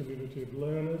phrase community of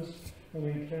learners. I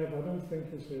mean, Kev, I don't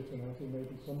think is here tonight, he may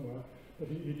be somewhere, but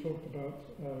he talked about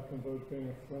Converge being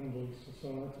a friendly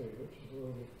society, which is a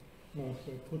really nice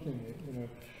way of putting it, you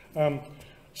know.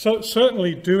 So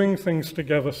certainly doing things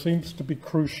together seems to be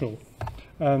crucial.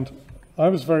 And I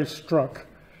was very struck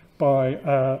by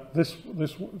this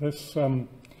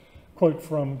quote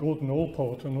from Gordon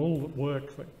Allport and all the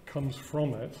work that comes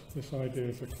from it, this idea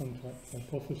of the contact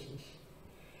hypothesis.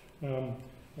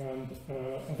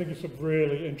 I think it's a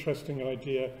really interesting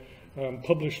idea,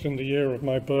 published in the year of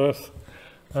my birth.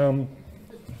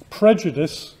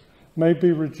 Prejudice may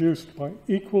be reduced by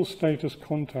equal status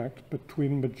contact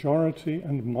between majority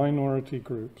and minority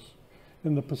groups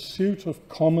in the pursuit of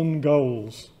common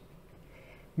goals,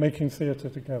 making theatre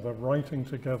together, writing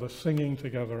together, singing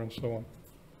together, and so on.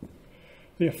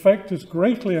 The effect is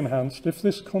greatly enhanced if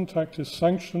this contact is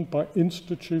sanctioned by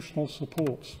institutional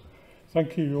supports.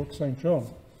 Thank you, York St. John,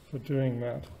 for doing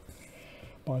that,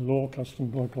 by law,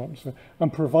 custom, local atmosphere,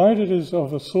 and provided it is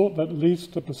of a sort that leads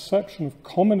to perception of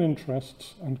common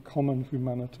interests and common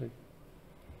humanity.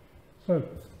 So,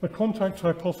 the contact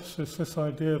hypothesis, this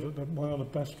idea that one of the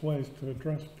best ways to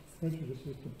address prejudice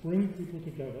is to bring people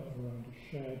together around a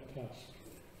shared task,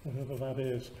 whatever that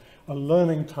is, a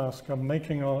learning task, a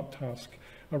making art task,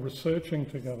 a researching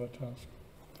together task.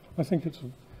 I think it's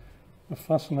a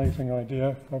fascinating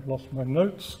idea. I've lost my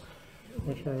notes,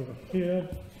 which are over here.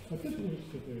 I didn't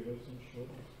used to do this in short.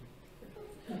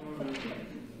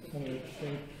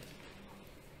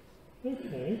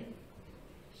 Okay.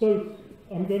 So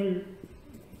I'm going to.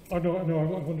 I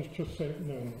want to just say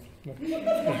no.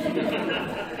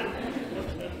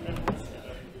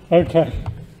 Okay.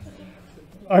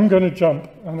 I'm going to jump,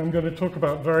 and I'm going to talk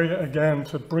about again,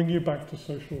 to bring you back to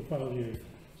social value.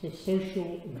 So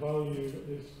social value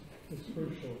is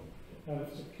crucial, and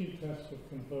it's a key test of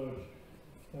Converge.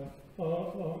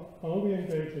 Are we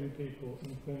engaging people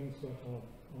in things that are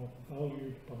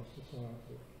valued by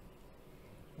society?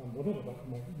 And whatever that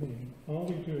might mean, are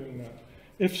we doing that?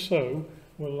 If so,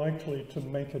 we're likely to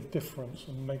make a difference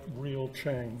and make real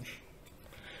change.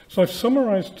 So I've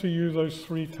summarized to you those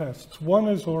three tests. One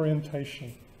is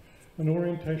orientation, an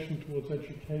orientation towards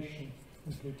education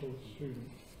and people as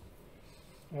students.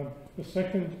 The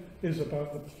second is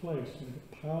about the place and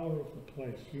the power of the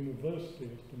place. University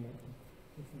is to make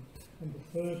a difference. And the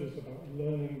third is about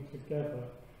learning together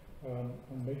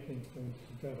and making things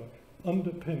together,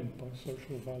 underpinned by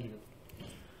social value.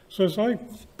 So as I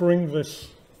bring this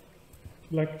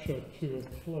lecture to a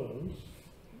close,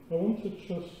 I want to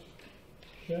just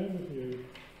share with you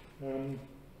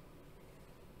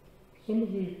some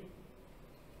of the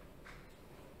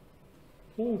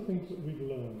things that we've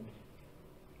learned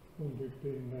when we've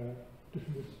been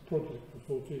doing this project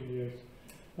for 14 years.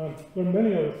 There are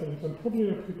many other things, and probably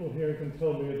there are people here who can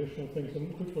tell me additional things,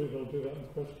 and hopefully they'll do that in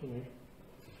questioning.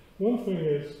 One thing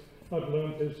I've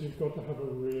learned is you've got to have a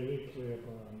really clear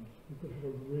brand. You've got to have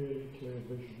a really clear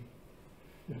vision.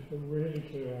 You have a really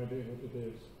clear idea what it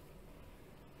is.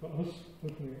 For us,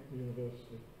 opening up the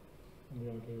university and the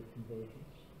idea of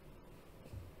convergence.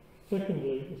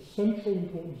 Secondly, the central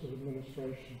importance of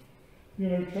administration. You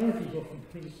know, charities often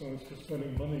criticised for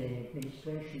spending money on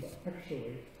administration, but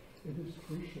actually it is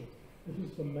crucial. It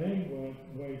is the main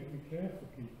way that we care for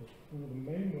people. One of the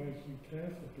main ways we care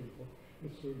for people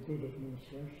is through good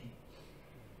administration.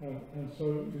 And so,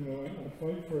 you know, I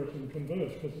fight for it and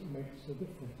Converge because it makes a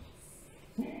difference.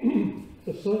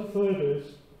 The third is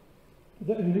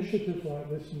that initiatives like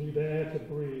this need air to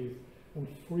breathe and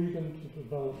freedom to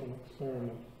develop and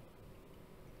experiment.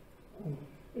 And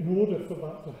in order for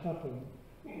that to happen,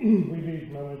 we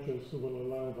need managers who will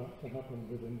allow that to happen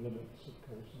within limits, of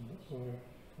course, and that's why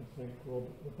I thank Rob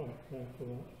at the back there for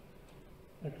that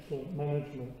excellent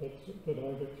management that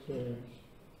I've experienced.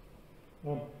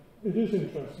 It is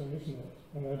interesting, isn't it?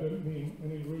 And I don't mean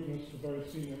any rudeness to very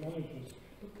senior managers,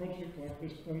 but projects like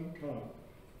this don't come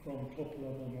from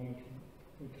top-level management.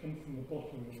 They come from the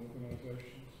bottom of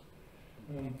organisations.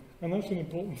 And that's an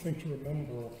important thing to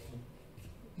remember often.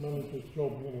 Manager's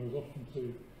job, you know, is often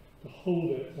to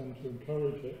hold it and to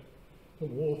encourage it, to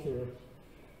water it,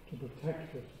 to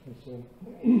protect it, and so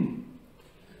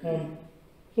on.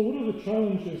 So what are the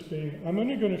challenges being? I'm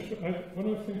only going to when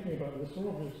I was thinking about this, there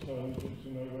are obvious challenges,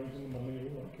 you know, raising money,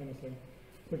 all that kind of thing.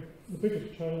 The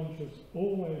biggest challenge has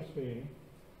always been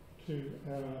to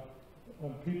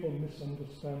people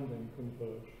misunderstanding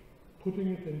Converge, putting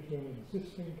it into an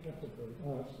existing category.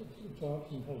 It's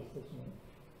arts and health, isn't it?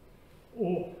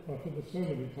 Or, I've said this so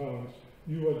many times,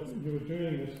 you are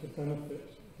doing this to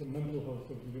benefit the mental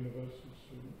health of the university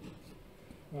students.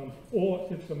 Or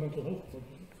it's a mental health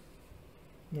project.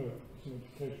 No, it's an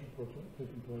education project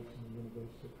taking place in the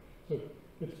university. So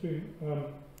it's been,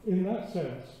 in that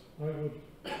sense, I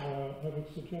would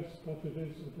suggest that it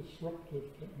is a disruptive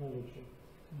technology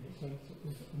in the sense that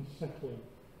it's unsettling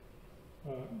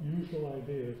usual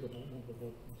ideas about mental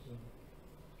health and so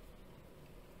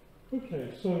on. Okay,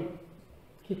 so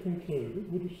to conclude,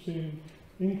 it would have seemed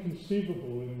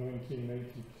inconceivable in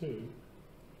 1982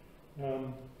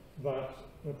 that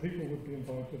people would be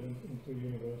invited into the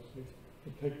university to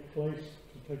take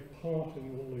part in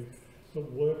all the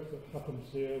work that happens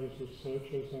here as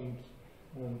researchers and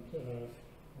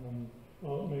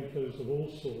art makers of all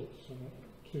sorts,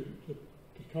 to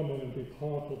come in and be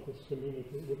part of this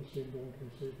community. It would have seemed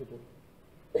inconceivable.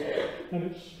 And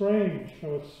it's strange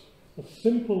how a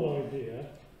simple idea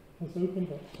has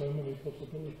opened up so many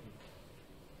possibilities.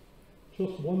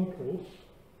 Just one course,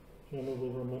 Gemma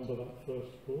will remember that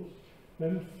first course,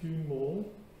 then a few more,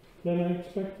 then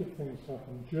unexpected things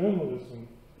happen. Journalism,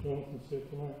 Jonathan's here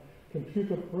tonight,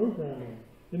 computer programming,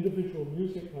 individual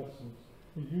music lessons,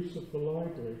 the use of the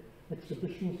library,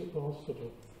 exhibitions at the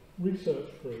hospital, research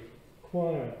group,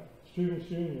 choir,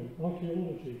 students' union,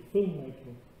 archaeology,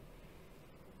 filmmaking.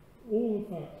 All of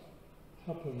that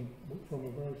happened from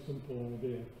a very simple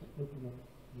idea to open up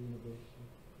the university.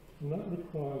 And that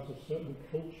requires a certain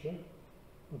culture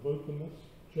of openness,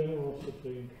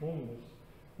 generosity and kindness,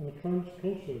 and a kind of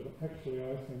culture that actually,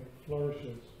 I think,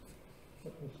 flourishes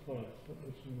at this place, at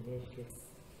this university.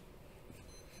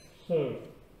 So,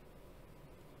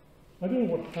 I don't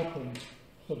know what happened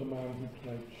to the man who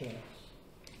played chess,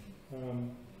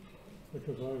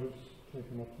 because I was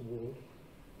taken off the ward,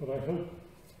 but I hope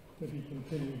that he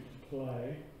continued to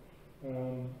play,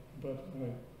 but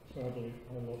sadly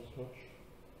I lost touch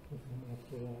with him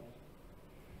after that.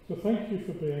 So thank you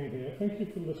for being here. Thank you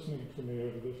for listening to me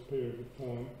over this period of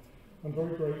time. I'm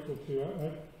very grateful to you.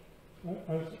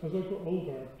 As I got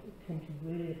older, I've come to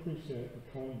really appreciate the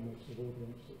kindness of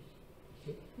audiences.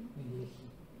 Sit and listen.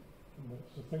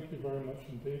 So thank you very much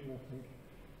indeed, and I think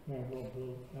now Rob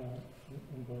will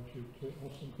invite you to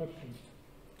ask some questions.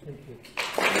 Thank you.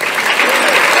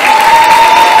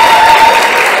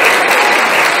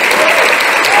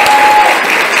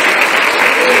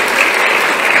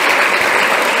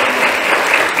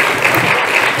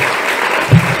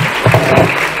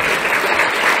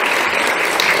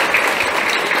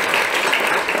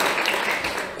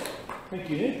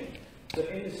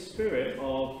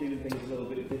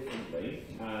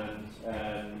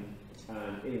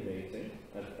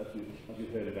 As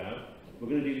we've heard about, we're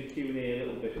going to do the Q&A a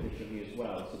little bit differently as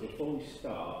well. So before we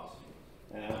start,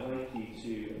 I'd like to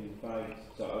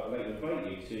invite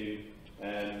you to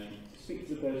speak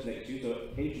to the person next to you. So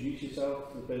introduce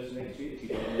yourself to the person next to you. If you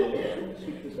don't know,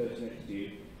 speak to the person next to you,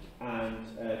 and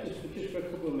just for a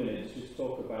couple of minutes, just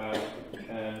talk about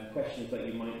questions that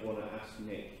you might want to ask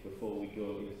Nick before we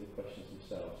go into the questions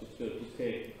themselves. Just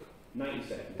take 90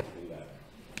 seconds to do that.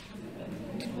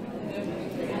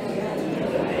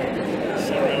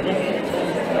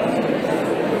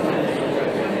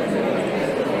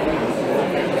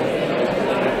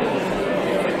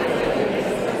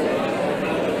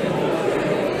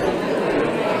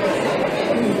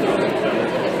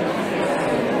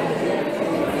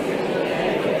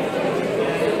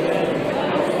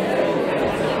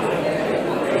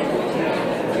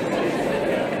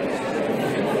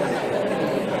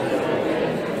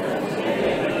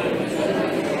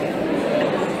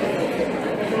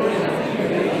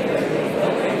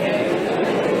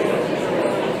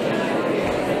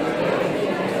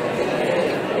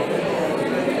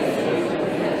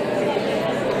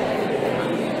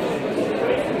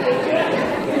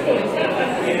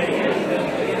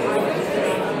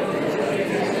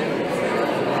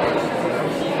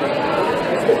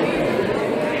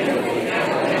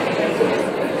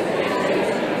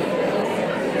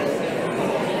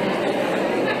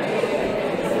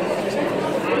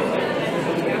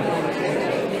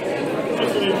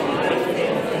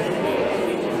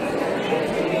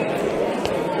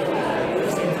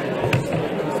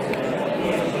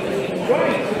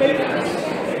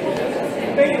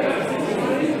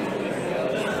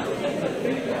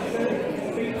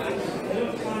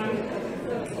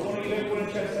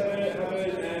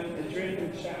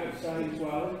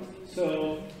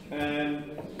 So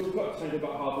we've got time for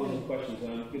about half a dozen questions,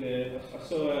 and I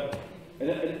saw an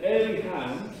early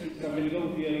hand, so I'm going to go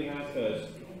with the early hand first.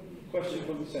 Question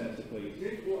from the centre, please.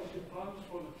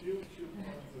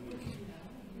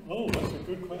 Oh, that's a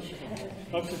good question.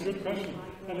 That's a good question.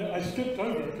 And I skipped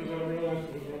over it because I realised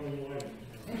it was running late.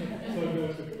 So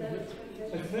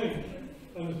I think,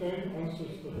 and there's no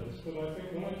answers to this, but I think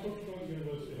when I talked about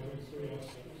university having three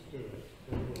aspects to it,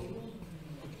 there was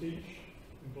to teach,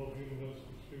 involve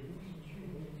university students,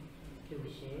 to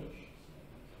research.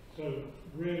 So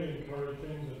really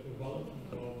encouraging the development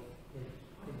of the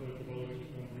development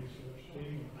and research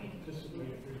team,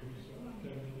 participatory research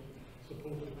generally,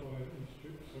 supported by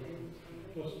Institute for Social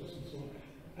Justice and so on,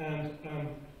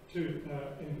 and to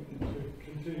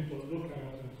continue to look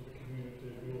out into the community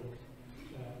of York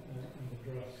and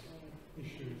address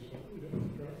issues that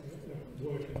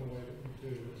work in the way that we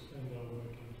do, extend our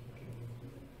work into the community.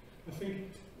 I think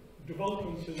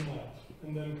developments in that,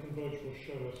 and then Converge will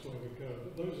show us where we go.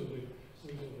 But those are the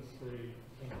three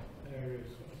areas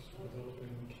for us to develop in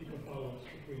and keep a balance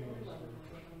between those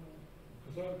three.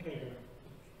 Is that okay,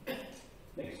 Gary?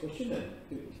 Next question then.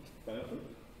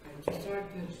 I'd just like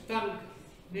to thank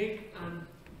Nick and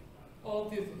all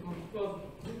the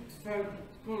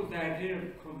for the idea of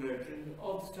conversion,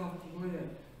 all the staff together.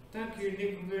 Thank you,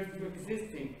 Nick, for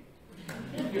existing.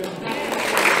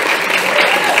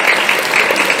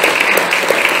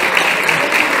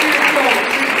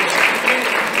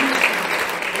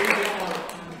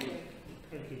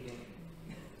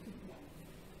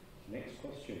 Next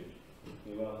question.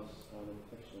 Who else has a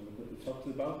question? At the top of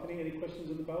the balcony. Any questions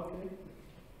on the balcony?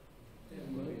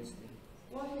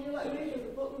 Why did you let me do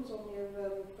the buttons on your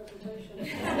presentation?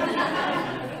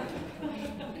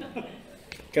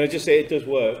 Can I just say it does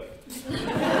work?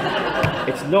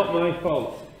 It's not my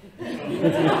fault. I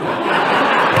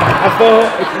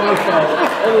thought it's my fault.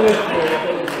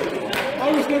 I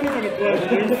was never going to blame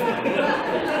you.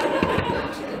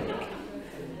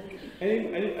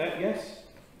 Yes?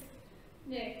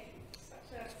 Nick,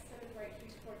 such a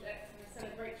celebratory project and a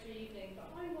celebratory evening, but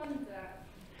I wonder,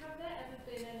 have there ever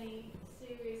been any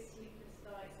serious sleepless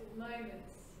nights or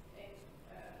moments in,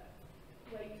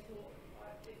 where you thought,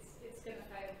 it's going to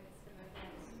fail, it's going to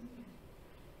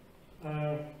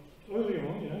fail? Early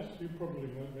on, yes, you probably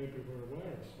maybe were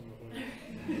aware of some of those.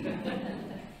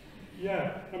 Yeah,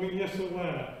 I mean, yes,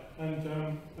 aware. And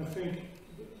I think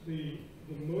the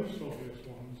most obvious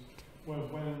ones were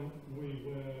when we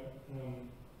were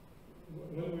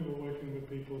working with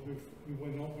people who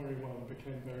were not very well and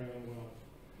became very unwell.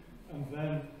 And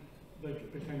then they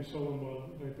became so unwell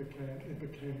that it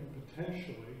became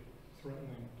potentially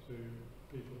threatening to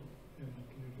people in the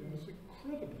community. And it's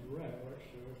incredibly rare,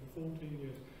 actually. Over 14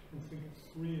 years, I think it's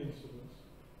 3 incidents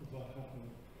of that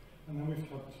happening. And then we've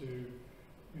had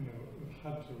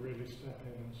to really step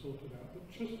in and sort it out, but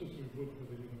just as we would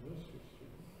with a university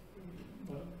student.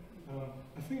 But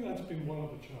I think that's been one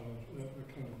of the challenges, the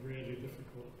kind of really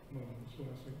difficult moments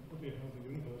when I think, what do you have the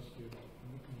university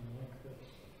looking like this?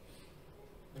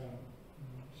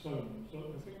 So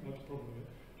I think that's probably it.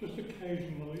 Just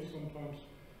occasionally, sometimes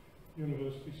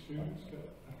university students get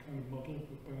kind of muddled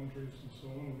with boundaries and so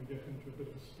on, and we get into a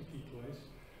bit of a sticky place.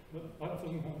 But that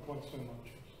doesn't happen quite so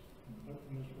much. That's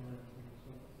the most worrying thing.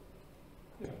 So,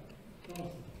 yeah,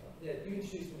 Jonathan. Yeah, you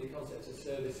introduced me the concept of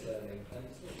service learning, and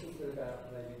just talk a bit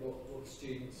about maybe what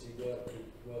students who work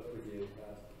with you,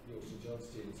 York St John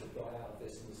students, have got out of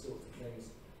this, and the sorts of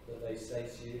things that they say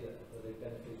to you that they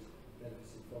benefited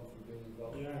from being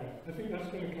involved. Yeah, I think that's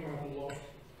going to come out a lot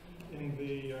in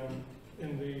the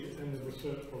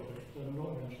research project. I'm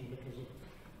not mentioned because of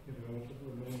I want to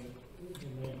remain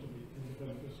to be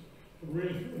independent. It's a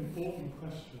really important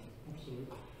question.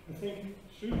 Absolutely. I think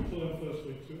students learn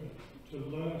firstly to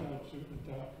learn how to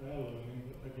adapt their learning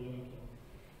that they've learned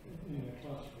in their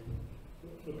classroom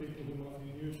for people who might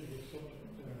be new to this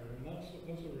subject area, and that's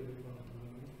a really valuable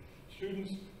learning.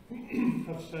 Students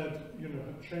have said,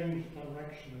 have changed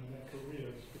direction in their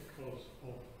careers because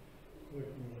of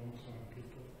working alongside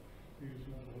people who use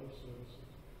mental health services.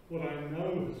 What I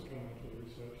know has come out of the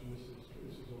research, and this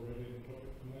is already in the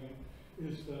public domain,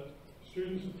 is that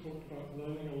students have talked about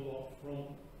learning a lot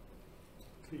from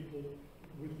people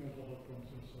with mental health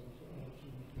problems themselves, or adults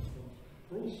with mental health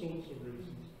problems, for all sorts of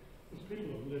reasons. Because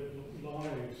people have lived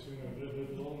lives, they've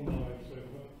lived long lives, they've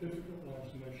had difficult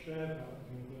lives, and they've shared that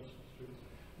with university students.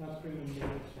 That's been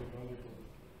enormously valuable.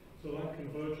 So that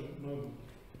convergent moment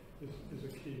is a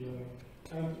key learning.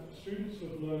 And students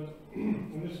have learned,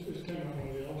 and this came out in one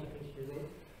of the articles we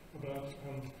wrote about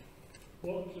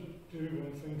what to do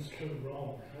when things go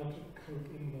wrong, how to cope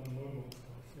in the moment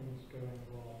of things going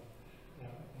wrong.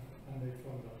 And they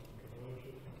find out in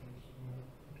conversion things when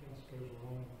the class goes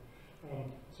wrong.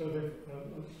 So they're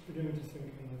beginning to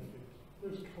think on their feet.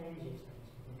 Those kinds of things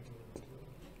I think are really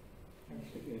important. Thanks.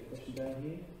 A question down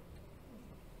here.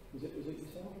 Was it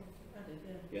yourself? I did,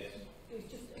 yeah. Yes. It was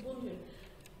just wondering,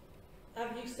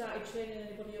 have you started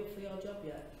training anybody up for your job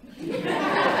yet?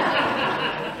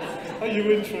 Are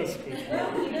you interested?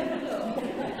 Well, you never know.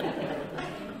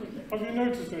 Have you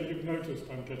noticed that you've noticed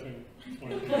I'm getting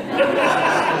slightly... I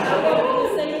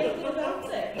won't say anything about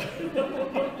it.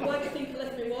 Why do you think I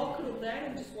left me walking up there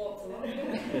and just walked along?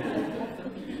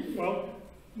 Well,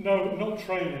 no, not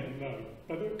training, no.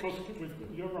 But of course,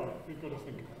 you're right, we've got to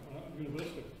think about that.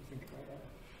 University has to think about that.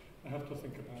 I have to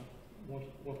think about what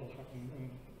will happen. And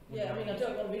yeah, I mean, I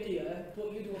don't want to video,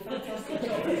 but you do a fantastic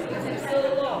job. It takes so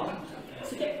long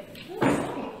to get...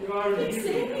 It's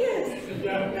serious.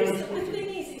 Yeah, The thing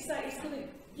is, it's like it's going to...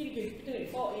 You've been doing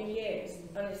it 14 years,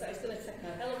 and it's like it's going to take a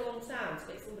hell of a long time to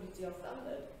get somebody to your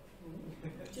standard.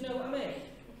 Do you know what I mean?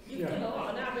 You've done a lot,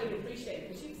 and I really appreciate it,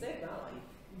 because you've saved my life.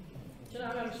 Do you know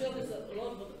what I mean? I'm sure there's a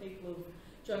lot of other people who've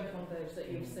joined Converge that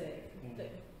you've saved,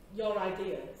 that your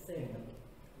idea saved them.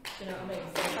 Do you know what I mean?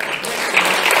 So thank you.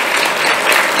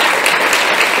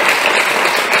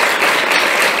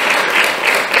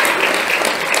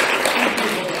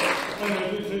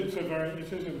 It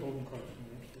is an important question.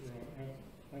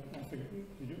 Right. I think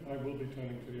I will be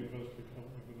turning to the university to help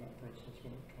me with that process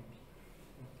when it comes.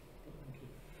 But thank you.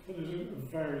 But there's a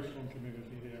very strong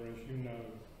community here, as you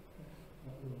know.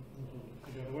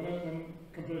 Together. When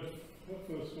Converge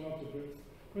first started with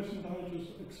question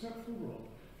managers, except for Rowe,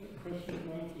 question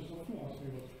managers often ask me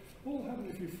what will happen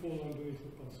if you fall underneath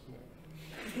the bus now?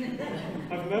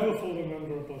 I've never fallen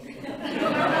under a bus now.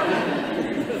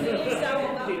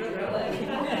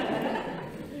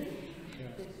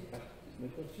 No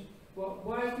question? Well,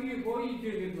 what are you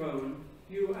doing in Rowe?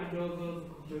 You and all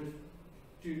those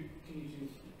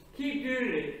teachers. Keep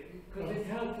doing it, because it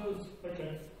helps us.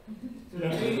 Okay.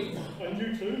 Yeah. And you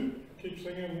too. Keep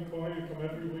singing in the choir. You come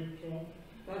every week, John.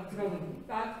 That's because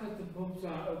the pubs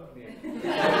aren't open yet.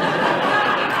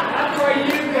 That's where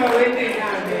you go, isn't it,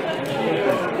 Andy?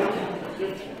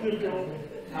 You go.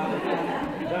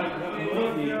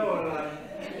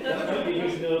 That might be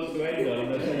his notes to end on.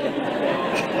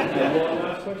 One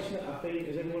last question. I think,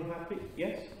 is everyone happy?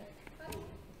 Yes?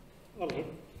 Hello.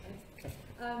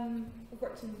 I've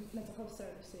worked in mental health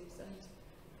services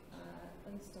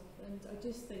and stuff, and I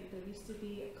just think there needs to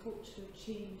be a cultural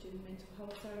change in mental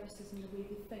health services and the way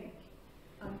we think.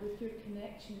 And with your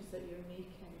connections that you're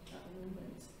making at the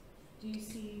moment, do you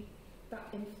see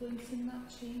that influencing that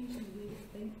change in the way we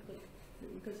think? Like,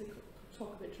 because they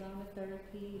talk about drama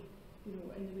therapy, you know,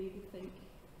 in the way we think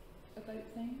about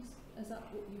things. Is that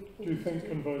what you hope? Do you think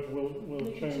Converge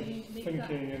will change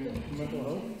thinking in mental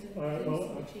health?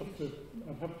 Well,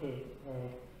 I'd have to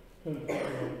turn to people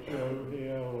like Joe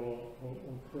here or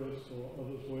Chris or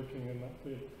others working in that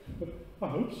field. But I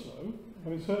hope so. I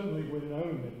mean, certainly we're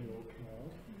known in York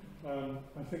now.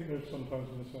 I think there's sometimes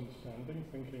a misunderstanding,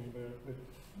 thinking that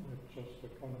it's just a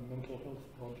kind of mental health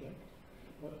project.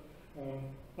 But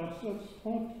that's hard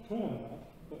to turn that.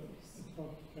 But it's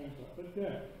hard to change that. But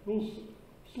yeah,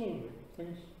 slowly,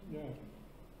 things, yeah.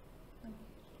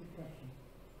 Good question.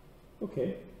 Okay,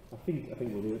 I think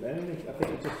we'll do it then. I think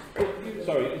it's just,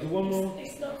 sorry, is there one more?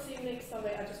 It's not too many,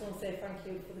 sorry, I just want to say thank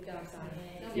you for the guard sign.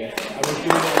 Yes, I was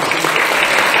doing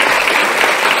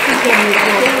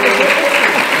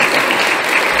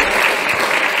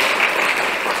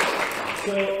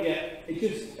So, yeah, it's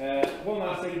just one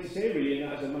last thing to say, really,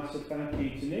 and that is a massive thank you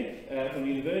to Nick from the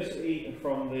university and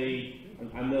from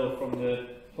I know from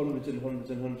the hundreds and hundreds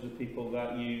and hundreds of people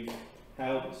that you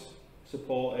helped,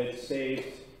 supported,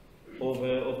 saved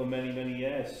over many, many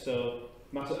years. So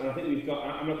massive, and I think we've got.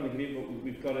 I'm not going to give you, but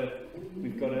we've got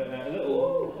a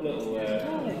little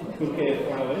bouquet of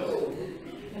flowers.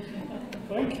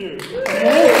 Thank you.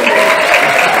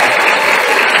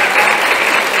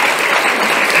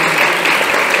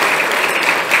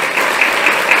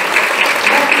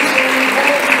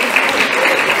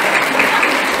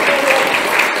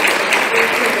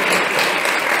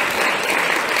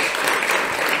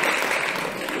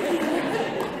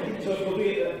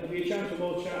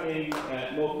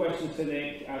 To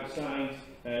Nick outside,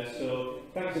 so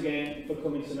thanks again for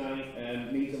coming tonight.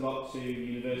 Means a lot to the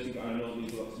university, but I know it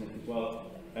means a lot to Nick as well.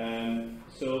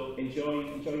 So enjoy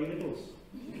your nibbles.